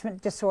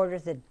attachment disorder,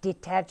 the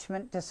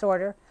detachment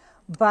disorder.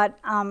 But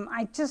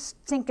I just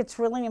think it's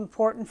really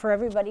important for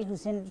everybody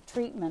who's in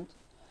treatment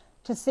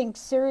to think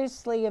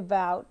seriously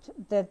about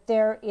that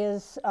there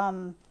is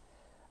a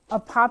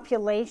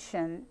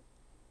population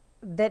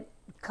that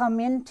come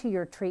into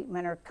your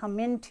treatment or come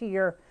into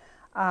your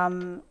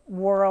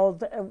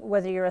world,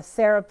 whether you're a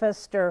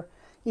therapist or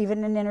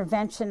even an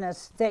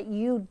interventionist, that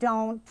you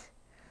don't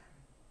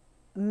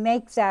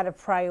make that a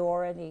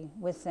priority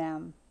with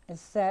them.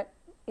 Is that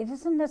it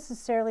isn't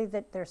necessarily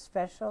that they're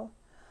special,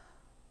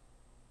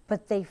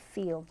 but they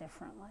feel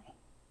differently.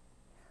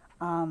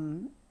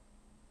 And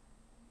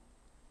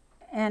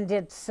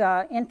it's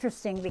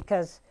interesting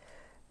because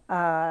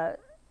there's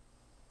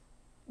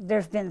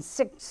been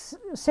six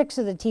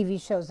of the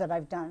TV shows that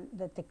I've done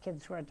that the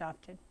kids were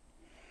adopted.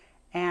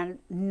 And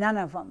none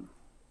of them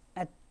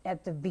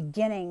at the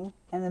beginning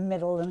and the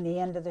middle and the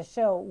end of the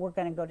show were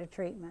going to go to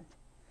treatment.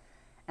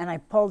 And I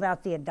pulled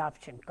out the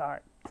adoption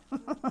card.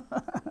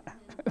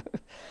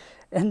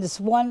 And this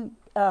one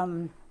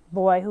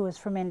boy who was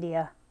from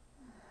India,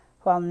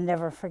 who I'll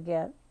never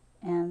forget,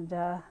 and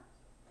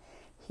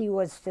he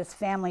was this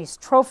family's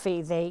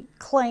trophy. They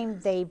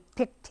claimed they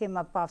picked him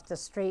up off the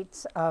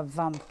streets of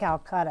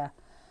Calcutta.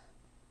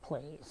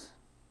 Please,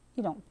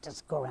 you don't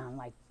just go around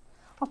like,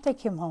 I'll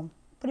take him home,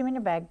 put him in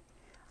a bag.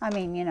 I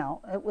mean,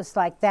 it was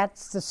like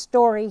that's the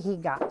story he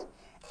got.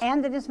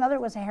 And that his mother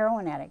was a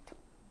heroin addict.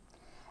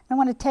 I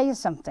want to tell you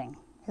something.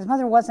 His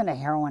mother wasn't a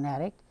heroin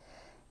addict.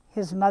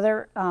 His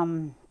mother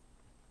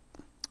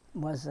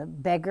was a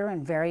beggar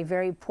and very,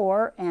 very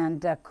poor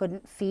and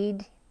couldn't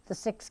feed the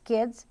 6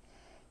 kids.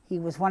 He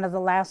was one of the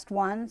last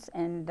ones,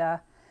 and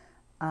a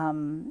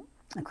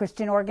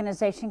Christian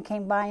organization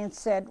came by and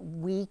said,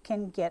 we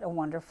can get a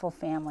wonderful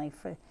family.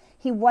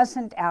 He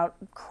wasn't out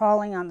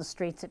crawling on the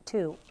streets at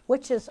 2,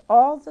 which is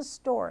all the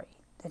story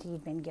that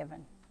he'd been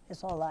given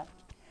his whole life.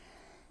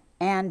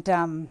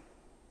 And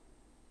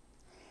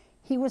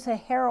he was a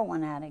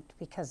heroin addict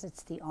because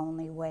it's the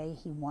only way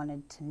he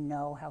wanted to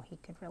know how he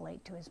could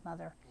relate to his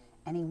mother.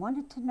 And he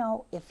wanted to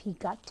know if he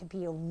got to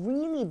be a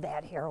really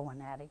bad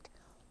heroin addict,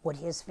 would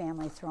his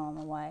family throw him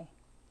away?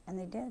 And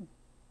they did.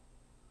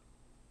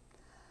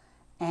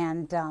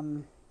 And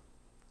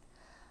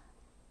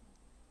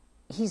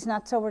he's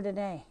not sober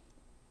today.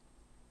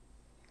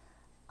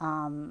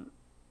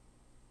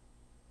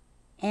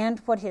 And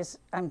what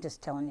I'm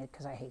just telling you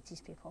because I hate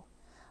these people.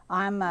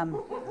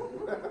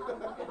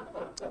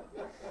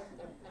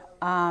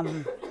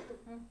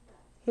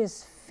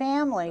 His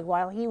family,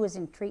 while he was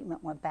in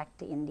treatment, went back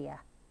to India.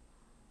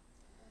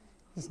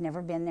 He's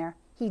never been there.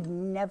 He'd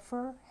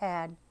never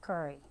had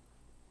curry.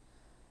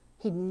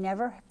 He'd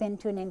never been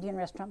to an Indian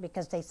restaurant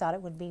because they thought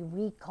it would be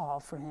recall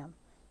for him.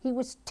 He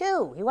was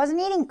 2. He wasn't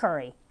eating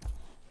curry.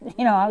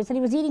 I said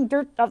he was eating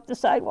dirt off the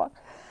sidewalk.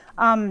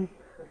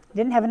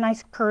 Didn't have a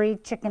nice curry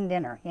chicken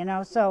dinner,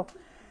 so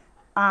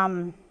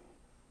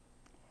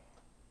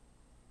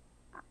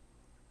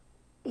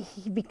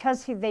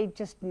they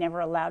just never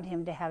allowed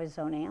him to have his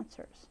own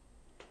answers,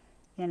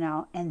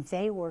 and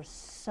they were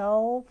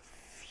so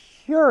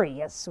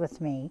furious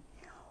with me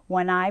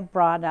when I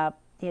brought up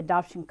the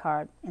adoption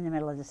card in the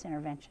middle of this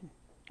intervention.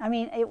 I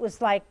mean, it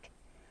was like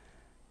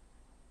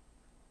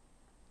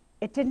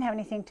it didn't have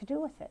anything to do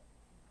with it,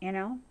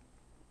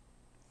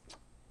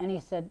 And he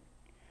said,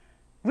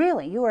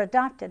 really, you were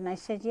adopted? And I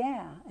said,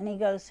 yeah. And he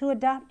goes, who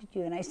adopted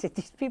you? And I said,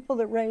 these people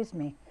that raised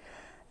me.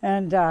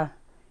 And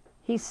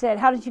he said,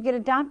 how did you get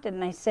adopted?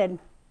 And I said,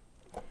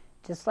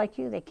 just like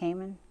you, they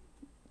came and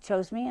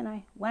chose me, and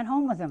I went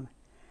home with them.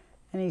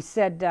 And he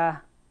said,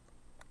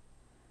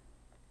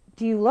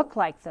 do you look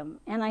like them?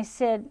 And I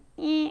said,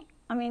 I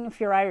mean, if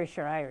you're Irish,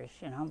 you're Irish,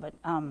 you know, but,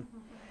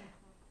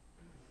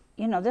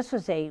 you know, this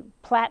was a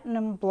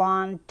platinum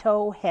blonde,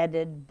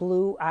 tow-headed,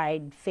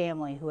 blue-eyed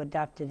family who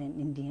adopted an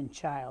Indian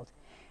child.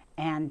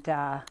 And,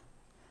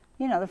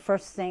 you know, the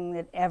first thing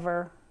that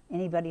ever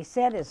anybody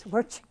said is,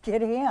 where'd you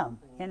get him?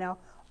 You know,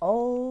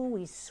 oh,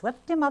 we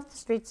swept him off the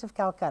streets of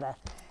Calcutta.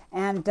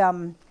 And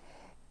I've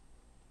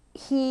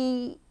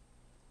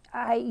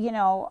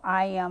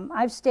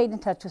stayed in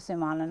touch with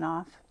him on and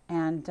off,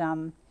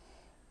 and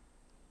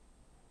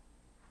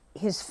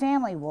his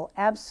family will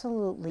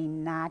absolutely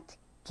not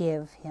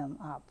give him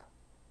up.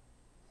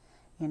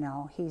 You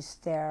know, he's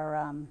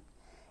their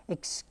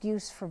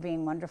excuse for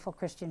being wonderful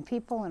Christian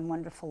people and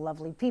wonderful,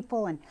 lovely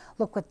people, and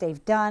look what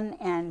they've done,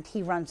 and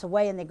he runs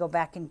away and they go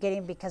back and get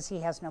him because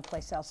he has no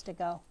place else to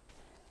go.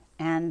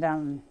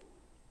 And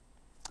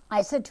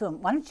I said to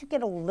him, why don't you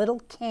get a little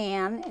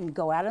can and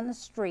go out on the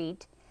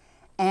street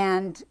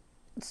and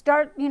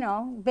start, you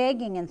know,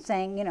 begging and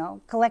saying, you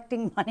know,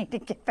 collecting money to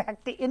get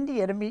back to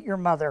India to meet your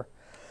mother.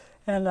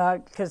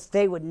 And because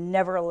they would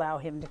never allow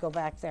him to go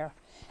back there.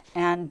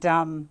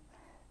 And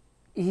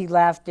he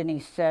laughed and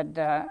he said,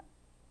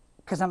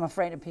 because I'm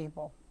afraid of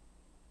people.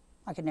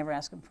 I could never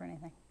ask him for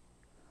anything.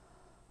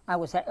 I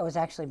was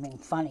actually being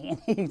funny, and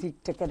he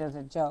took it as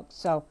a joke.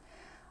 So,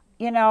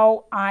 you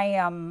know,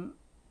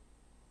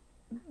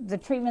 the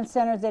treatment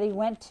center that he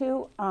went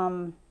to,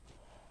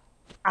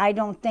 I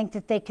don't think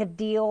that they could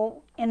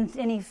deal in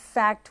any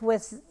fact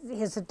with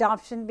his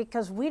adoption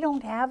because we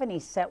don't have any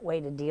set way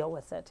to deal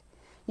with it.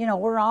 You know,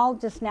 we're all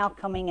just now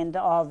coming into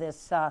all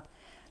this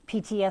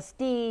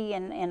PTSD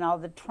and all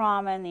the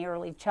trauma and the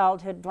early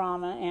childhood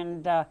drama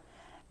and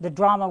the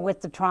drama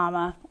with the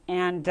trauma.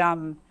 And,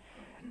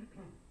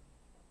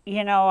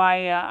 you know,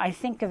 I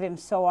think of him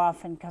so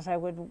often because I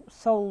would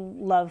so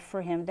love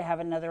for him to have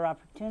another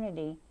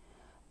opportunity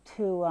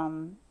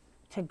to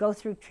go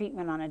through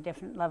treatment on a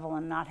different level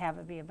and not have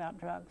it be about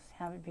drugs,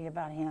 have it be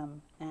about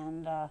him.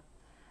 And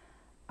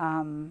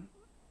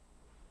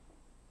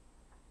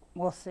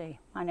we'll see.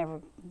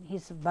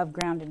 He's above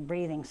ground and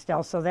breathing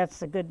still, so that's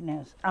the good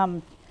news.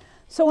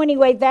 So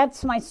anyway,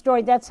 that's my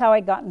story. That's how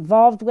I got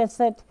involved with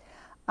it.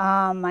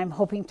 I'm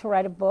hoping to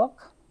write a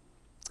book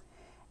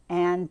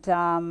and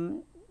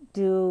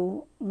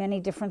do many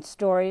different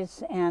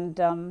stories, and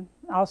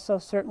also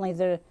certainly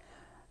the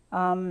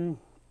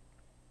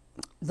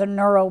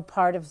neuro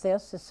part of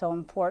this is so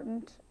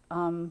important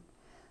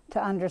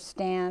to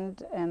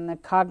understand, and the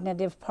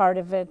cognitive part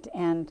of it,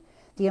 and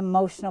the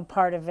emotional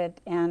part of it.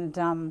 And,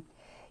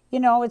 you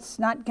know, it's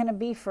not going to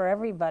be for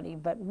everybody,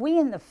 but we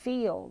in the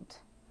field,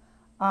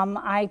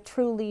 I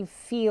truly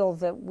feel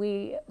that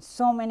we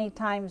so many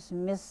times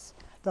miss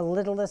the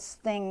littlest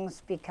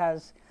things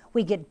because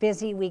we get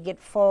busy, we get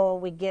full,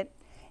 we get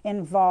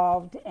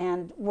involved,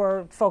 and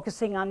we're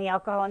focusing on the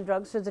alcohol and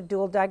drugs or the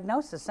dual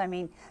diagnosis. I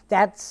mean,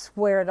 that's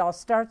where it all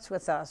starts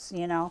with us,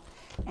 you know.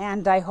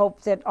 And I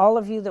hope that all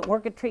of you that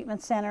work at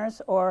treatment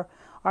centers or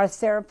our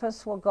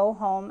therapists will go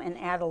home and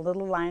add a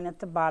little line at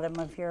the bottom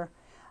of your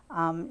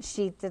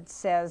sheet that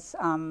says,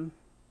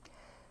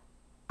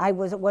 I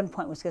was at one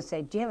point was going to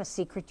say, do you have a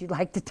secret you'd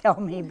like to tell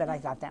me? But I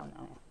thought that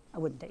one, I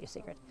wouldn't tell you a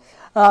secret.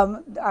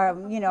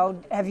 You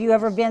know, have you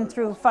ever been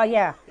through, have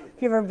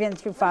you ever been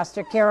through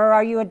foster care, or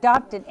are you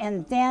adopted?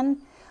 And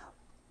then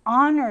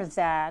honor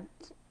that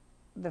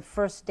the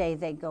first day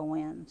they go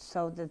in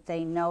so that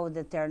they know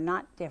that they're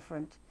not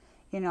different.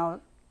 You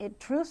know,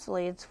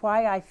 truthfully, it's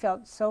why I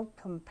felt so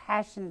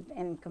compassionate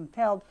and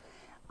compelled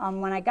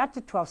when I got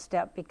to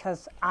 12-step,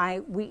 because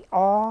we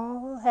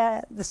all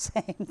had the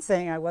same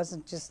thing. I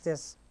wasn't just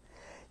this,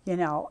 you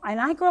know.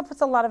 And I grew up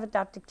with a lot of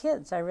adopted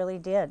kids. I really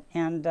did.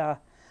 And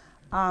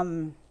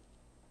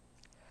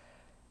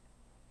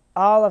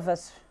all of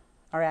us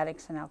are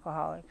addicts and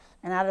alcoholics.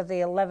 And out of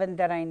the 11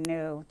 that I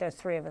knew, there's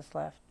 3 of us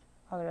left.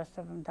 All the rest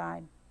of them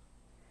died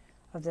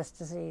of this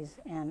disease.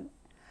 And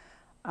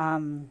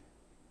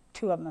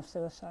 2 of them of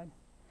suicide.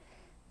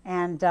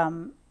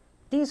 And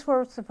these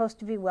were supposed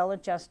to be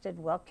well-adjusted,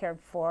 well-cared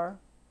for,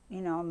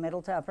 you know,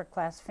 middle to upper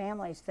class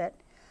families that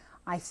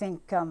I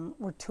think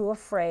were too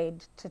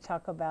afraid to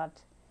talk about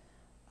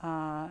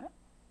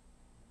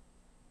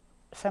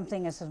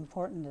something as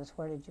important as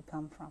where did you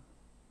come from,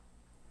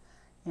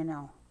 you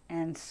know.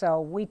 And so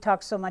we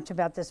talk so much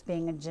about this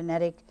being a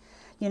genetic,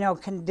 you know,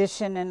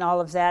 condition and all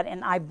of that,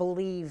 and I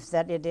believe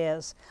that it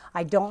is.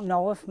 I don't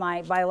know if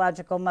my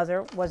biological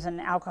mother was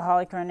an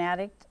alcoholic or an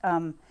addict,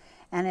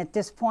 and at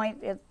this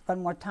point,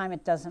 one more time,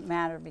 it doesn't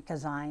matter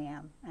because I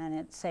am, and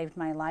it saved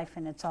my life,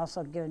 and it's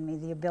also given me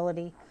the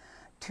ability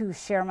to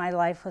share my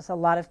life with a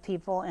lot of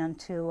people and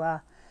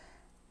to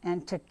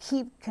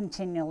keep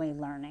continually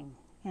learning,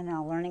 you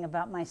know, learning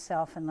about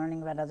myself and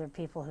learning about other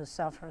people who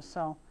suffer.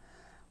 So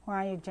Where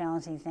are you,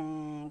 Jonesy?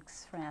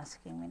 Thanks for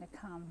asking me to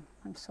come.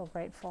 I'm so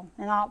grateful.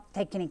 And I'll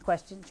take any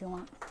questions you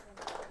want.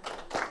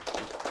 Does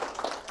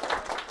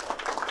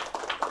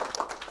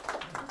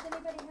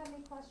anybody have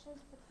any questions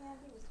for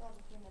Candy? We still have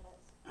a few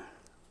minutes.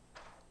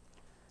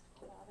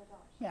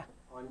 Yeah.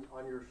 On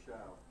your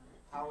show,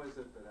 how is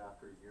it that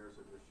after years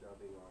of your show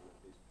being on,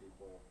 that these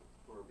people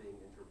who are being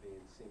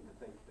intervened seem to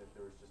think that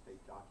there's just a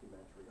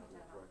documentary on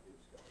their drug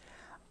use going on?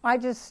 I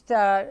just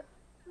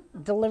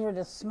delivered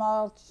a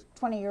small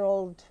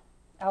 20-year-old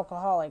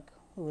alcoholic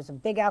who was a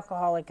big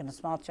alcoholic and a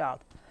small child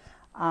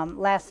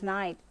last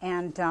night,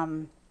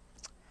 and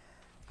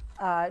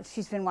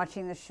she's been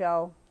watching the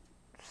show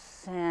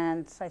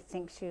since I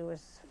think she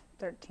was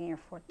 13 or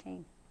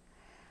 14.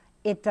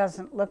 It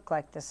doesn't look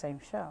like the same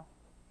show.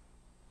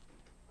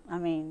 I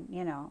mean,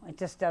 you know, it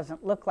just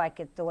doesn't look like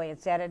it the way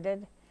it's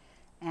edited.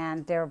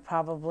 And they're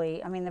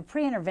probably, I mean, the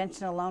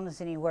pre-intervention alone is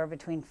anywhere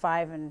between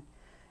 5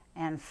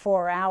 and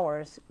 4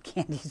 hours.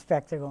 Candy's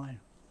back there going.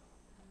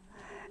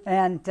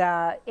 And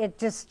it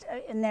just,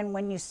 and then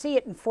when you see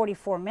it in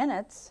 44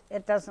 minutes,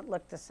 it doesn't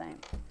look the same.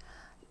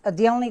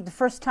 The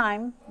first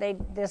time the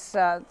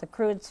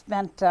crew had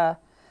spent, I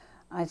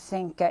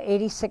think,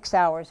 86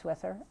 hours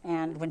with her.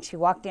 And when she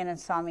walked in and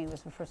saw me, it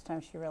was the first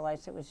time she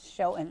realized it was a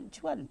show, and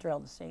she wasn't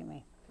thrilled to see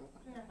me.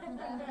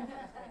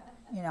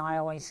 You know,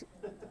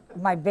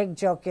 my big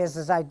joke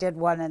is I did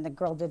one and the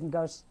girl didn't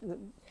go.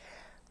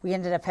 We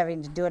ended up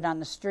having to do it on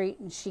the street,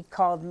 and she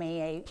called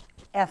me a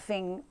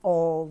effing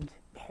old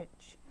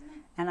bitch.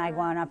 And I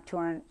went up to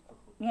her and,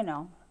 you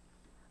know,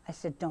 I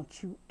said,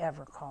 "Don't you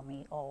ever call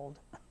me old."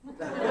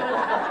 And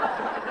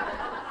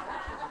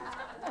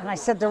I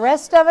said, "The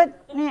rest of it,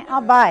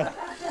 I'll buy."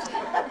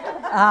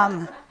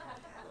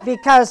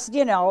 Because,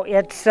 you know,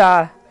 it's,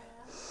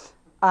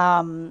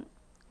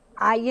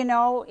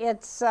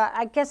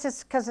 I guess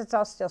it's because it's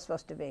all still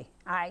supposed to be.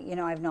 I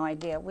have no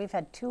idea. We've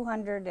had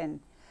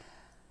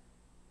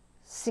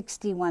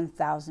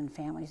 261,000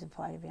 families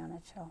apply to be on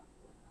that show.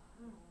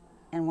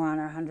 And we're on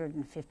our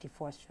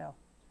 154th show.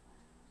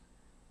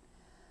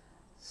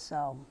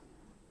 So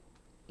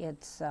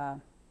it's,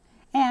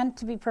 and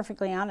to be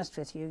perfectly honest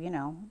with you, you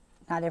know,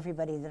 not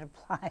everybody that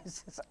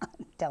applies is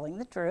telling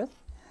the truth.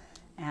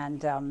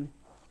 And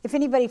if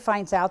anybody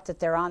finds out that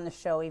they're on the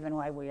show, even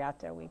while we're out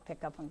there, we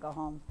pick up and go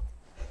home.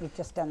 We've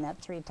just done that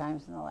 3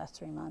 times in the last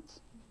 3 months.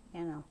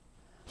 You know,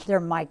 they're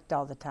mic'd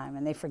all the time,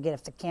 and they forget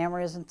if the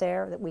camera isn't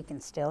there that we can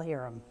still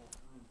hear them.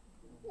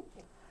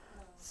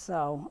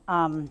 So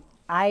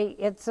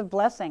it's a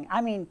blessing.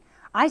 I mean,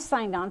 I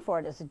signed on for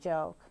it as a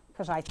joke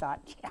because I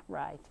thought, yeah,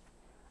 right.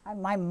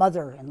 My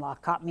mother-in-law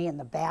caught me in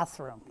the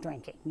bathroom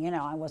drinking. You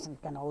know, I wasn't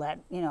going to let,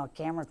 you know, a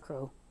camera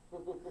crew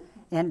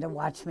in to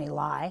watch me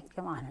lie.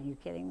 Come on, are you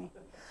kidding me?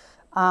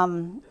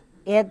 And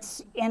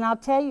I'll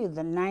tell you,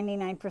 the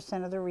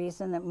 99% of the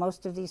reason that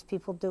most of these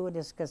people do it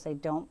is because they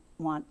don't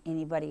want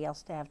anybody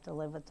else to have to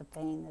live with the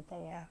pain that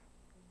they have.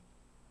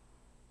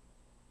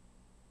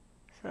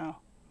 So.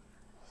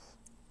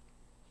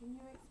 Can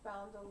you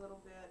expound a little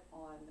bit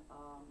on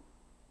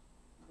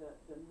the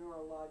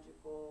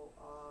neurological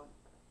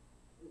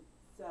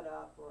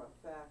setup or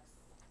effects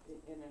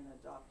in an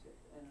adopted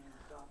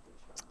child?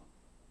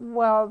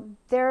 Well,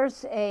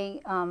 there's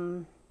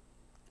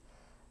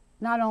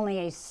not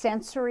only a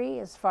sensory,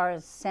 as far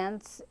as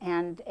sense,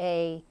 and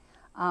a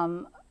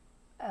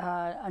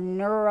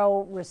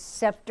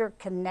neuroreceptor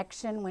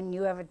connection when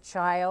you have a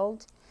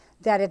child,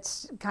 that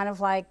it's kind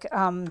of like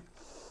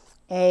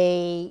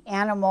a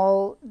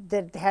animal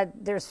that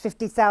there's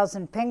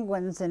 50,000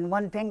 penguins, and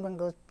one penguin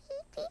goes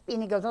beep, beep,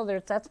 and he goes, "Oh,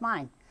 that's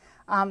mine."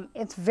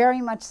 It's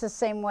very much the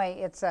same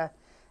way.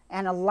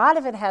 And a lot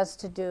of it has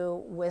to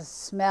do with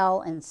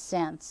smell and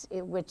sense,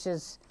 which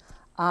is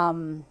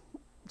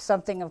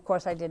something, of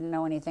course, I didn't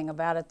know anything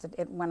about it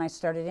when I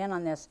started in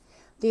on this.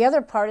 The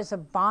other part is a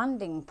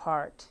bonding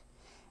part,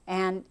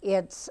 and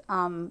it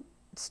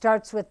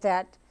starts with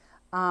that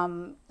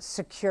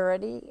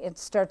security. It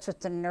starts with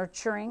the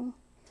nurturing,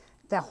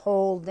 the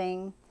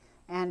holding,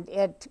 and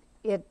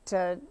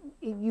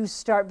you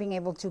start being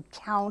able to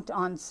count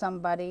on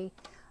somebody.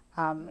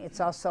 It's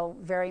also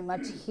very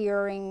much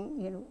hearing,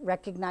 you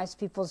recognize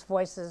people's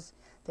voices.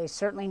 They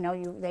certainly know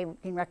you. They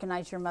can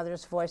recognize your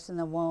mother's voice in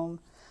the womb.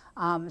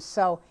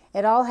 So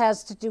it all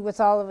has to do with,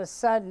 all of a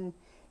sudden,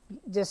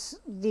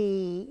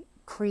 the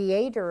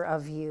creator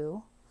of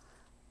you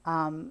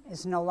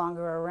is no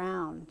longer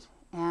around.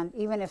 And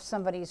even if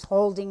somebody's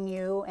holding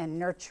you and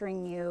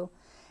nurturing you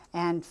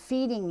and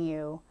feeding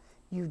you,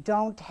 you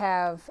don't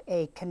have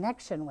a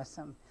connection with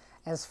them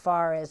as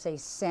far as a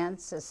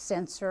sense, a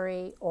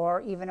sensory,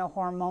 or even a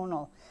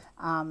hormonal.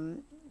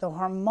 The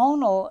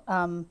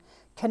hormonal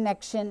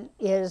connection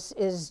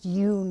is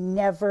you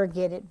never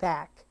get it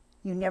back.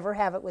 You never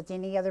have it with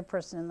any other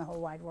person in the whole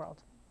wide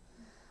world.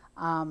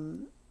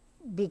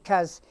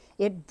 Because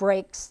it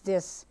breaks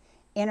this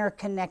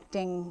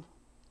interconnecting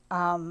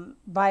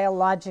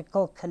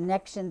biological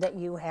connection that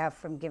you have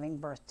from giving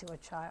birth to a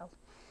child.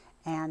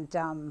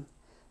 And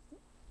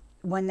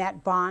when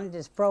that bond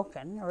is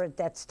broken or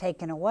that's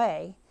taken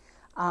away,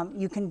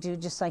 You can do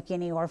just like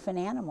any orphan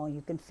animal.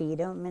 You can feed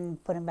them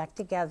and put them back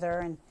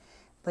together,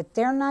 but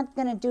they're not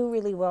going to do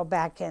really well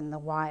back in the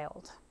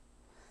wild.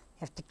 You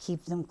have to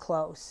keep them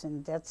close,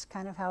 and that's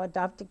kind of how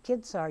adopted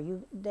kids are.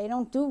 They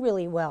don't do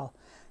really well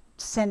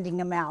sending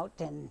them out.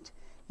 And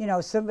you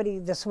know,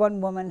 this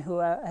one woman who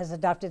has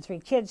adopted 3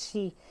 kids,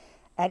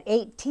 at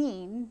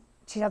 18,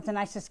 she had the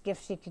nicest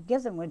gift she could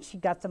give them when she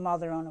got them all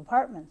their own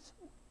apartments.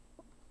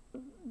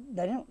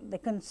 They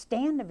couldn't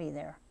stand to be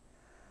there.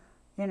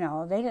 You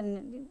know,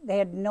 they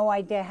had no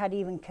idea how to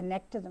even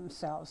connect to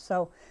themselves.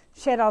 So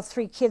she had all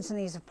 3 kids in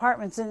these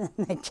apartments, and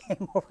then they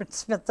came over and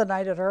spent the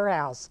night at her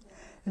house.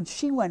 And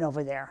she went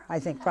over there, I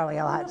think, probably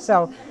a lot.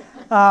 So,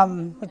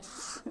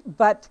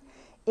 but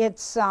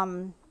it's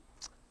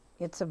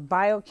a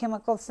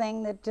biochemical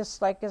thing that,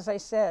 just like as I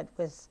said,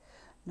 with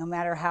no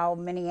matter how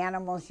many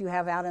animals you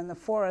have out in the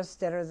forest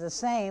that are the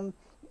same,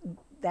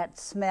 that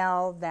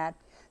smell, that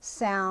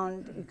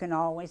sound, you can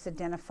always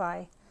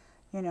identify,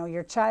 you know,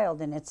 your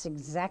child. And it's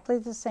exactly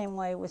the same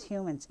way with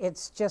humans.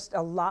 It's just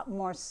a lot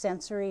more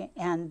sensory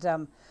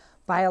and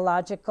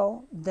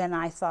biological than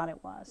I thought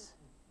it was,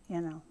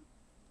 you know.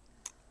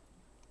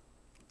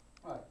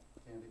 Hi,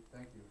 Candy.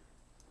 Thank you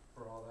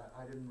for all that.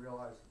 I didn't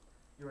realize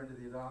you were into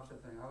the adoption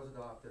thing. I was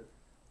adopted.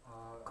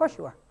 Of course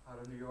you are. Out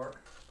of New York.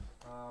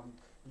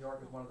 New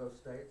York is one of those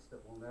states that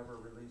will never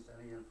release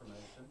any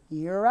information.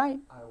 You're right.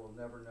 I will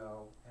never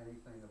know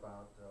anything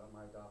about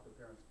my adopted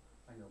parents.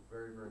 I know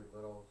very, very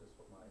little, just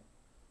what my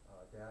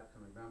dad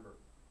can remember.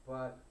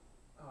 But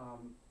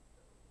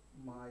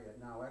my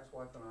now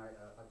ex-wife and I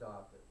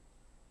adopted,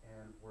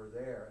 and we're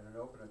there in an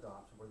open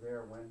adoption. We're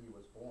there when he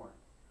was born.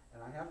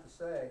 And I have to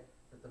say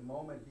that the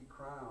moment he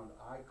crowned,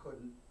 I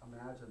couldn't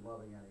imagine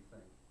loving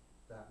anything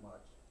that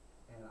much.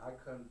 And I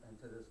couldn't, and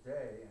to this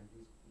day, and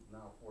he's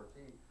now 14,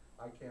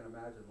 I can't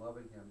imagine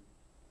loving him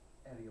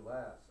any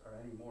less, or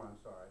any more, I'm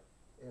sorry,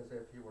 as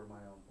if he were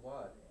my own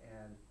blood.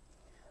 And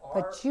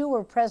But you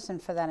were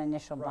present for that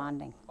initial right,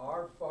 bonding.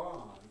 Our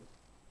bond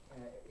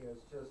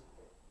is just,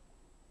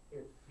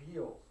 it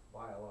feels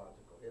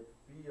biological. It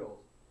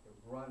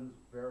runs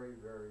very,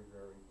 very,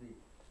 very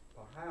deep.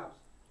 Perhaps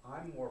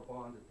I'm more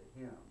bonded to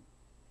him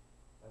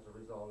as a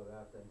result of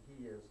that than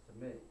he is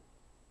to me.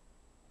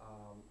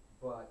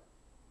 But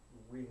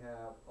we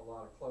have a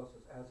lot of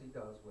closeness, as he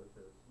does with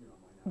his, you know,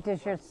 my now.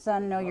 Does your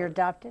son know you're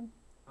adopted?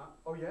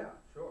 Oh yeah,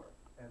 sure.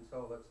 And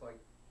so that's like,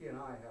 he and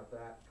I have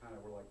that kind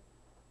of, we're like,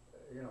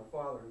 you know,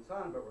 father and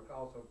son, but we're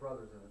also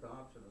brothers in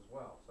adoption as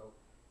well. So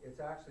it's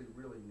actually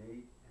really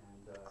neat, and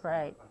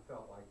Great. I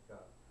felt like,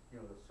 you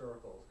know, the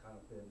circle's kind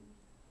of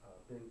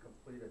been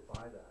completed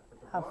by that.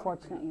 But the How bonding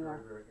fortunate thing is you very,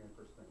 are. very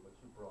interesting, what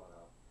you brought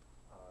up,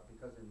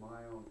 because in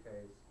my own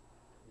case,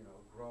 you know,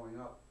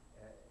 growing up,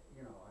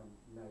 you know,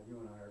 you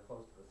and I are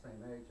close to the same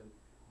age, and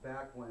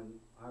back when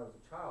I was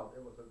a child,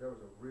 there was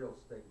a real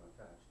stigma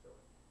attached to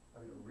it.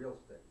 I mean, a real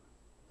stigma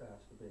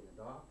attached to being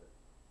adopted,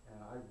 and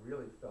I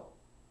really felt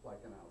like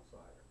an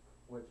outsider,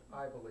 which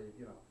I believe,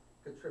 you know,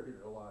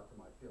 contributed a lot to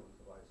my feelings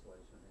of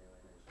isolation and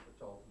alienation,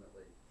 which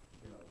ultimately,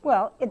 you know.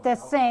 Well, led to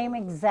it's the my same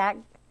alcoholism. exact.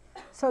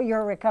 So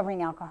you're a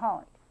recovering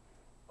alcoholic.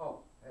 Oh,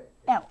 hey.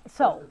 Now,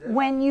 so First edition.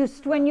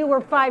 when you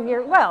were 5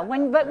 years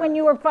when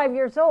you were 5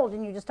 years old,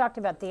 and you just talked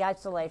about the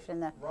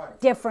isolation, the Right.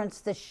 difference,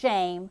 the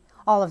shame,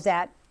 all of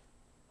that.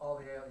 All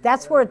the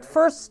That's where it alienation.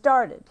 first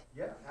started.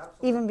 Yeah,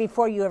 absolutely. Even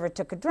before you ever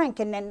took a drink.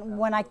 And then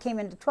when I came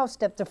into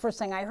 12-step, the first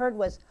thing I heard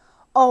was,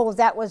 oh,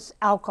 that was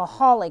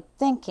alcoholic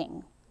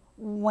thinking,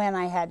 when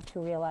I had to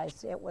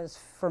realize it was,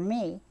 for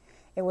me,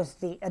 it was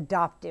the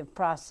adoptive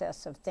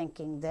process of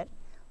thinking that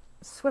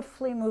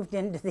swiftly moved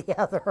into the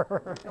other.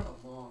 We've come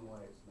a long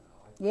ways now.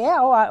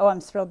 Yeah,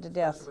 I'm thrilled to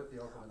death. Especially with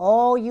the open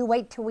Oh, you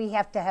wait till we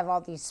have to have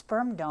all these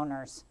sperm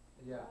donors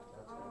Yeah,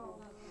 that's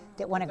right.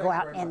 that want to Thank go you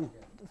out very and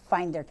much,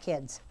 find their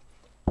kids.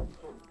 Andy,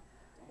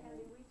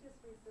 we just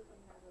recently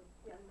had a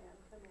young man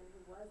come in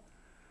who was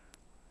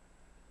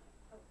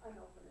an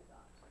open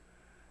adoption.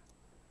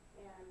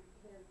 And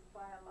his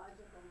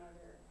biological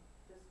mother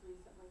just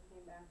recently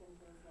came back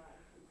into his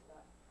life. He's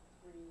got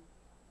 3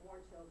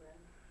 more children.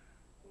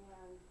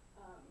 And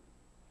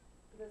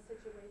the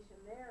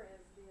situation there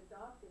is the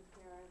adoptive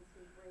parents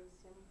who've raised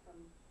him from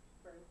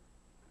birth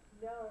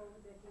know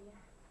that he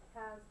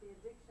has the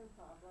addiction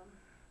problem.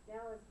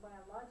 Now his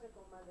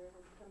biological mother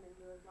has come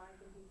into his life,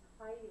 and he's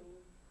hiding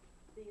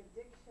the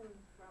addiction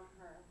from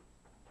her.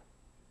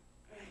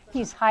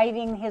 He's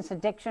hiding his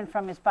addiction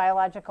from his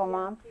biological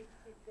mom?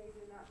 They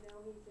do not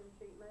know he's in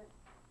treatment,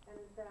 and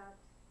in fact,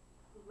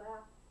 he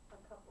left a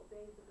couple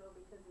days ago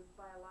because his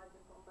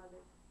biological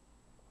mother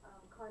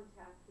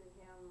contacted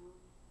him.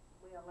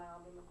 We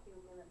allowed him a few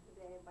minutes a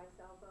day by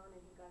cell phone,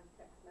 and he got a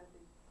text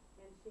message,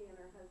 and she and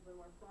her husband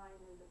were flying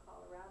into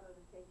Colorado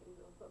to take him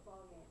to a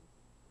football game.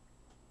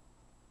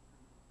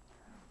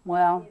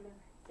 Well, You know,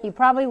 he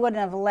probably wouldn't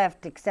have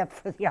left except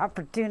for the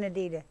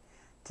opportunity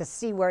to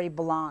see where he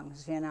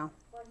belongs, you know.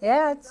 well,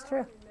 Yeah, he's it's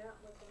true. already met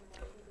with them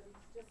and everything, but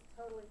he's just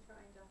totally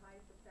trying to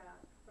hide the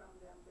fact from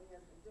them that he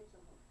has an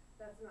addiction.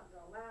 That's not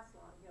going to last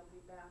long. He'll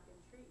be back in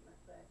treatment,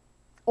 but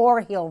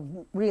or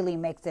he'll really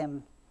make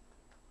them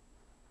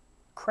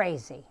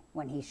crazy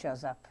when he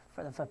shows up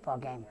for the football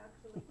game.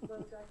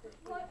 Well,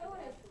 I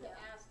wanted to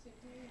ask, do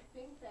you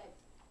think that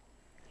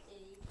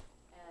age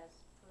as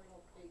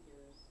parental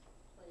figures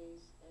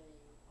plays a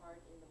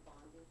part in the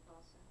bonding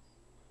process?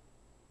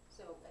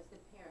 So as the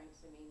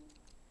parents, I mean,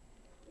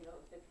 you know,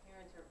 if the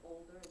parents are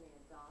older and they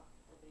adopt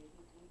a baby,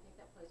 do you think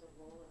that plays a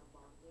role in a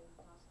bonding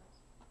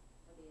process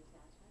of the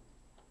attachment?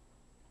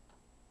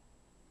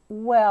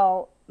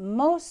 Well,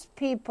 most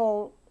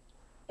people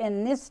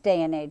in this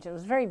day and age, it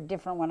was very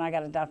different when I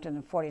got adopted in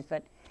the 40s,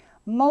 but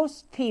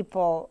most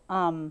people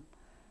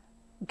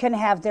can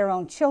have their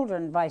own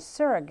children by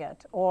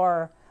surrogate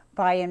or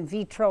by in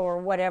vitro or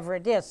whatever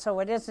it is. So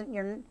it isn't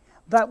your,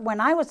 but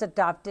when I was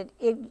adopted,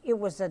 it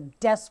was a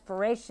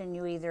desperation.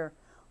 You either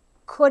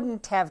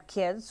couldn't have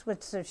kids, which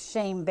is a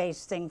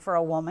shame-based thing for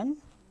a woman,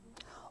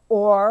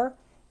 or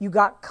you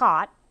got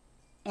caught,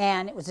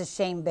 and it was a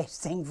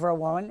shame-based thing for a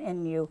woman,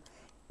 and you,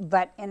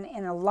 but in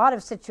a lot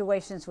of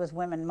situations with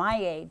women my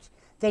age,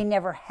 they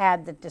never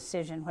had the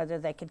decision whether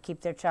they could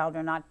keep their child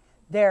or not.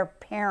 Their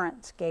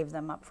parents gave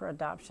them up for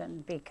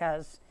adoption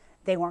because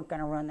they weren't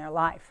going to ruin their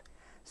life.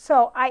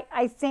 So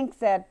I think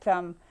that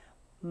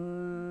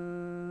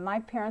my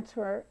parents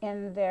were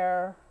in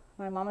their,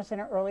 my mom was in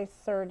her early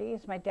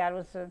 30s, my dad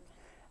was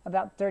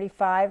about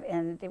 35,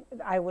 and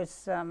I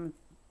was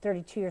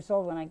 32 years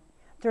old when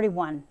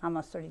 31,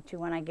 almost 32,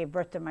 when I gave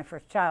birth to my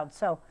first child.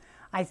 So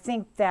I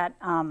think that,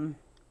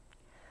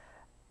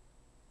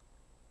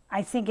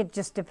 I think it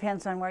just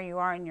depends on where you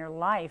are in your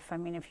life. I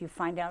mean, if you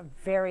find out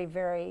very,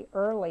 very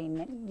early,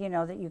 you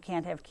know, that you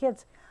can't have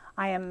kids,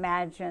 I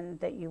imagine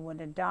that you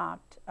would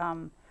adopt.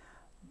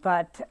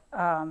 But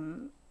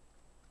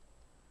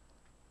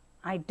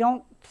I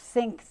don't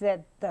think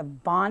that the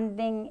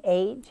bonding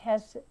age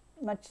has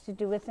much to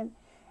do with it,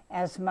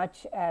 as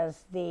much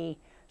as the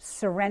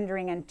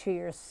surrendering unto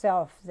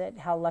yourself that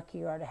how lucky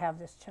you are to have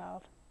this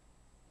child.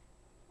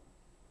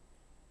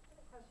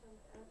 Question,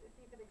 if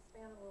you could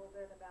expand a little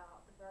bit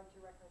about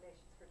your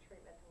recommendations for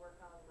treatment to work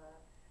on the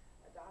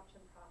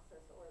adoption process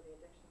or the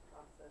addiction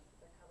process. If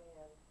they're coming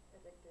in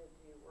addicted,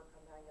 do you work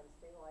on having them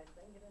stabilize,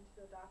 then get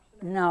into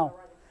adoption? No.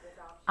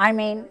 I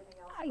mean,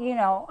 you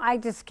know, I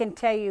just can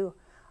tell you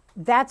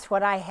that's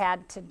what I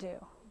had to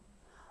do.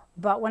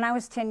 But when I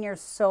was 10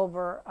 years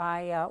sober,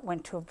 I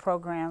went to a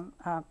program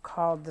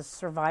called the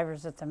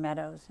Survivors at the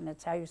Meadows, and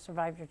it's how you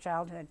survive your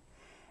childhood.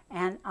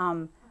 And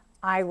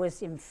I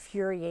was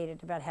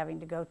infuriated about having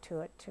to go to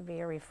it to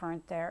be a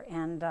referent there.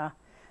 And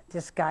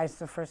this guy's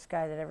the first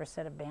guy that ever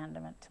said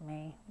abandonment to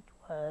me, which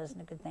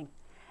wasn't a good thing.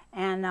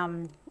 And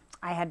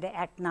I had to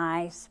act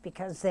nice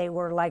because they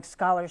were like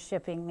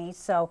scholarshipping me.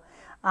 So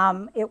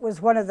it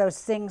was one of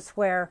those things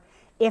where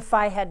if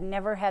I had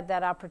never had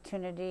that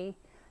opportunity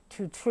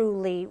to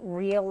truly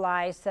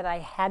realize that I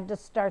had to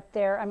start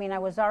there, I mean, I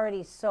was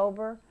already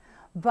sober,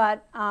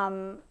 but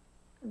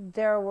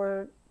there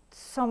were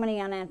so many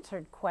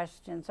unanswered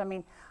questions. I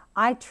mean,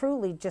 I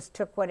truly just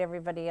took what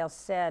everybody else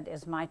said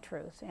as my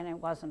truth, and it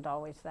wasn't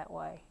always that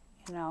way.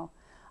 You know,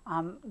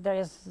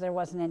 there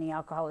wasn't any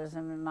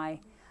alcoholism in my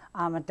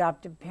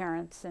adoptive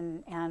parents,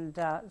 and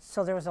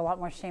so there was a lot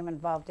more shame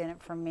involved in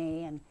it for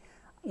me. And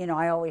you know,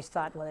 I always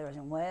thought, well,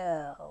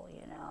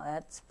 you know,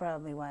 that's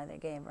probably why they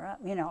gave her up.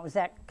 You know, it was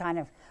that kind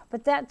of,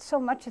 but that so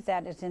much of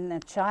that is in the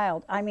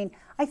child. I mean,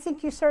 I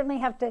think you certainly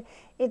have to.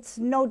 It's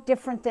no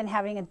different than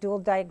having a dual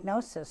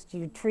diagnosis.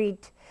 You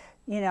treat,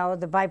 you know,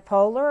 the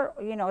bipolar.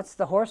 You know, it's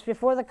the horse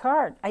before the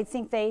cart. I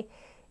think that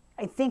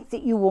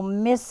you will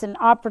miss an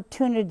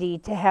opportunity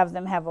to have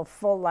them have a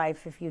full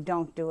life if you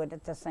don't do it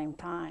at the same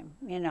time.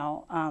 You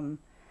know,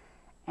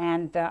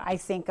 and I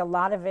think a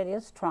lot of it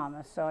is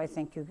trauma. So I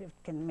think you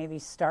can maybe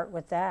start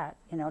with that.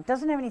 You know, it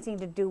doesn't have anything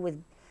to do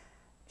with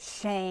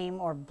shame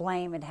or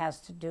blame. It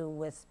has to do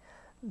with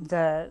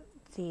the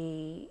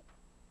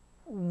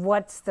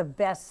what's the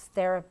best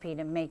therapy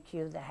to make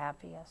you the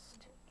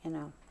happiest. You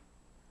know.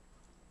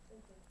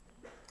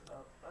 I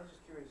was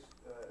just curious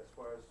as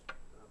far as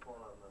going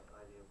on the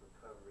idea of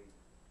recovery,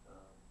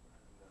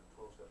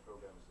 12-step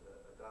programs,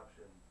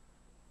 adoption.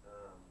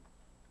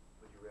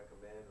 Would you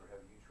recommend, or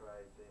have you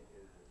tried? Is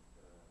it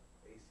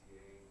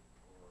ACA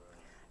or?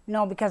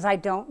 No, because I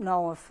don't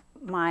know if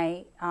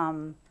my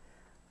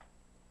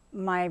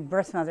my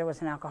birth mother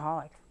was an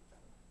alcoholic.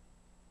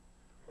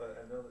 But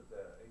I know that the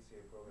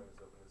ACA program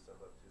is opening itself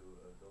up to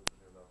those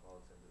who are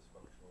alcoholics and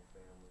dysfunctional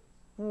families.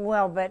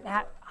 Well, but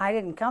I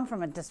didn't come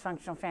from a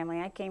dysfunctional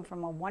family. I came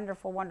from a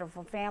wonderful,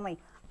 wonderful family.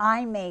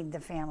 I made the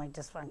family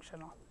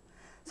dysfunctional.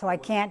 So I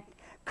can't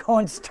go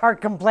and start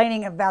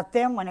complaining about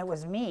them when it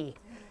was me,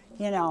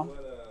 you know. What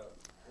kind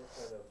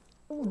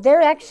of?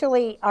 There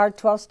actually are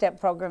 12-step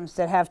programs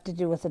that have to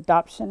do with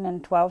adoption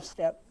and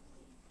 12-step.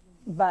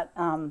 But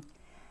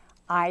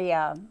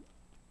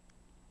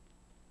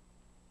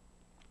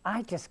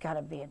I just got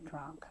to be a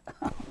drunk.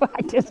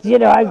 I just, you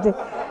know,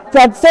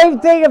 that same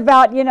thing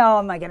about, you know,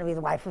 am I going to be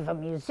the wife of a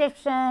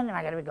musician? Am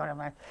I going to be going to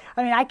my,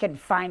 I mean, I could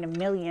find a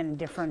million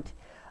different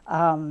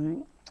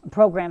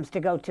programs to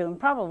go to, and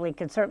probably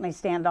could certainly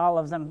stand all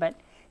of them. But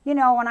you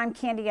know, when I'm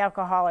candy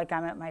alcoholic,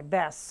 I'm at my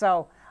best.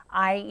 So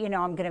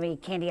I'm going to be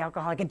candy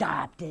alcoholic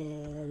adopted,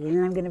 and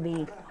then I'm going to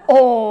be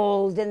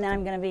old, and then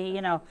I'm going to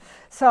be,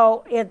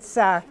 So it's,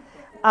 but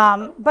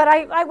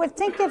I would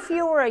think if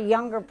you were a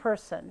younger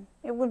person,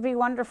 it would be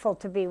wonderful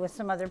to be with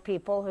some other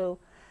people who,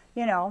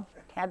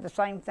 had the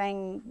same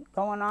thing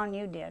going on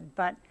you did.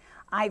 But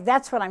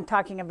that's what I'm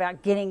talking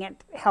about, getting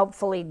it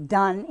helpfully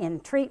done in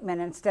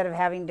treatment instead of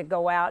having to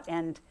go out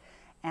and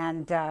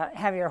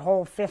have your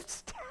whole fifth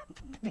step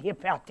be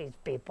about these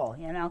people,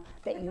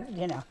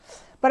 that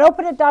But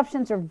open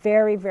adoptions are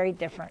very, very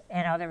different.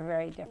 They're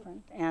very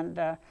different.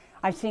 And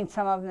I've seen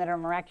some of them that are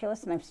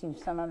miraculous, and I've seen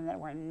some of them that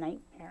were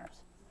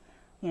nightmares.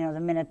 The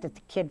minute that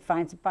the kid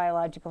finds it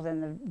biological, then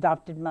the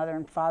adopted mother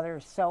and father are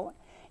so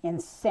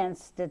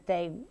incensed that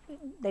they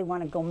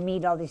want to go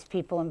meet all these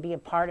people and be a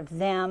part of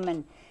them,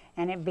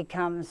 and it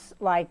becomes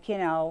like,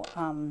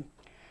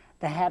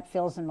 the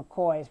Hatfields and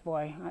McCoys,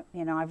 boy.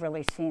 I've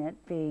really seen it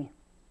be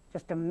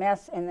just a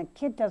mess, and the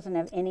kid doesn't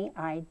have any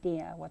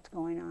idea what's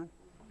going on.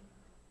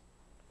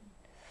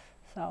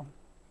 So.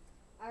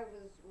 I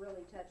was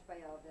really touched by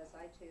all of this.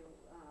 I too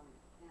am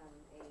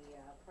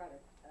a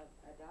product of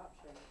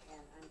adoption,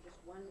 and I'm just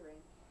wondering,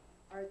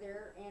 are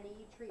there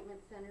any treatment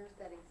centers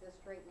that exist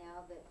right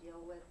now that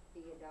deal with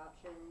the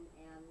adoption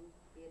and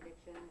the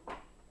addiction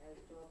as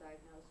dual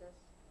diagnosis?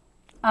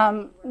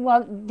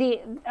 Well,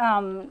 the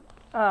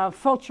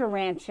Fulcher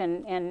Ranch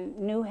and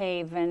New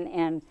Haven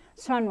and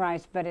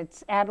Sunrise, but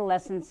it's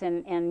adolescents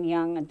and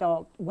young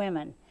adult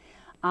women.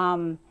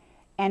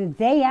 And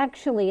they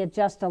actually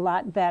adjust a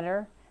lot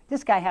better.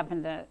 This guy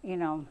happened to,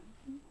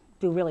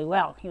 do really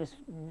well. He was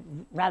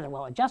rather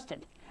well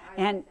adjusted.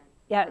 And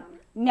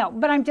no,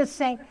 but I'm just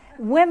saying,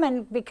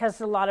 women,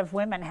 because a lot of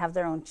women have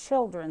their own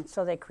children,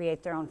 so they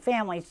create their own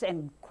families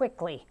and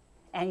quickly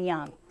and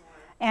young.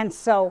 And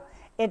so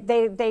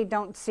they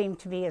don't seem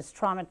to be as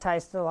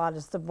traumatized a lot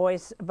as the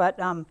boys. But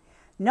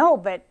no,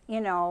 but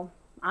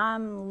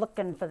I'm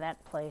looking for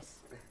that place.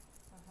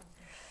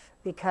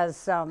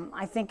 Because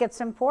I think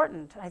it's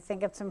important. I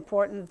think it's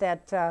important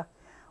that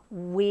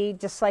we,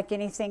 just like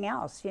anything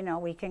else,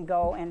 we can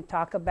go and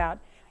talk about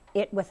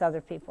it with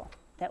other people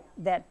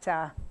that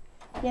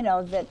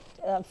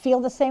feel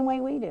the same way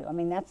we do. I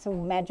mean, that's the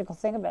magical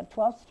thing about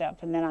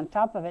 12-step. And then on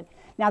top of it,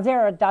 now there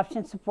are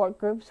adoption support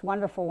groups,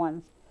 wonderful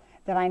ones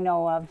that I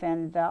know of,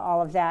 and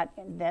all of that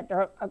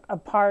are a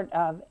part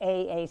of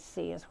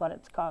AAC is what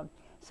it's called,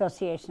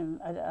 Association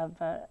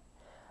of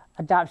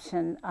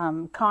Adoption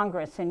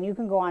Congress, and you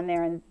can go on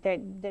there, and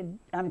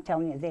I'm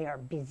telling you, they are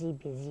busy,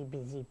 busy,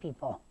 busy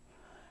people,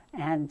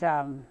 and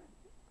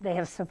they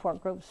have support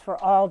groups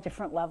for all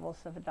different levels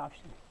of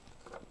adoption.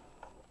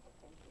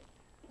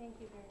 Thank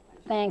you very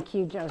much. Thank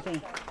you,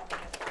 Josie.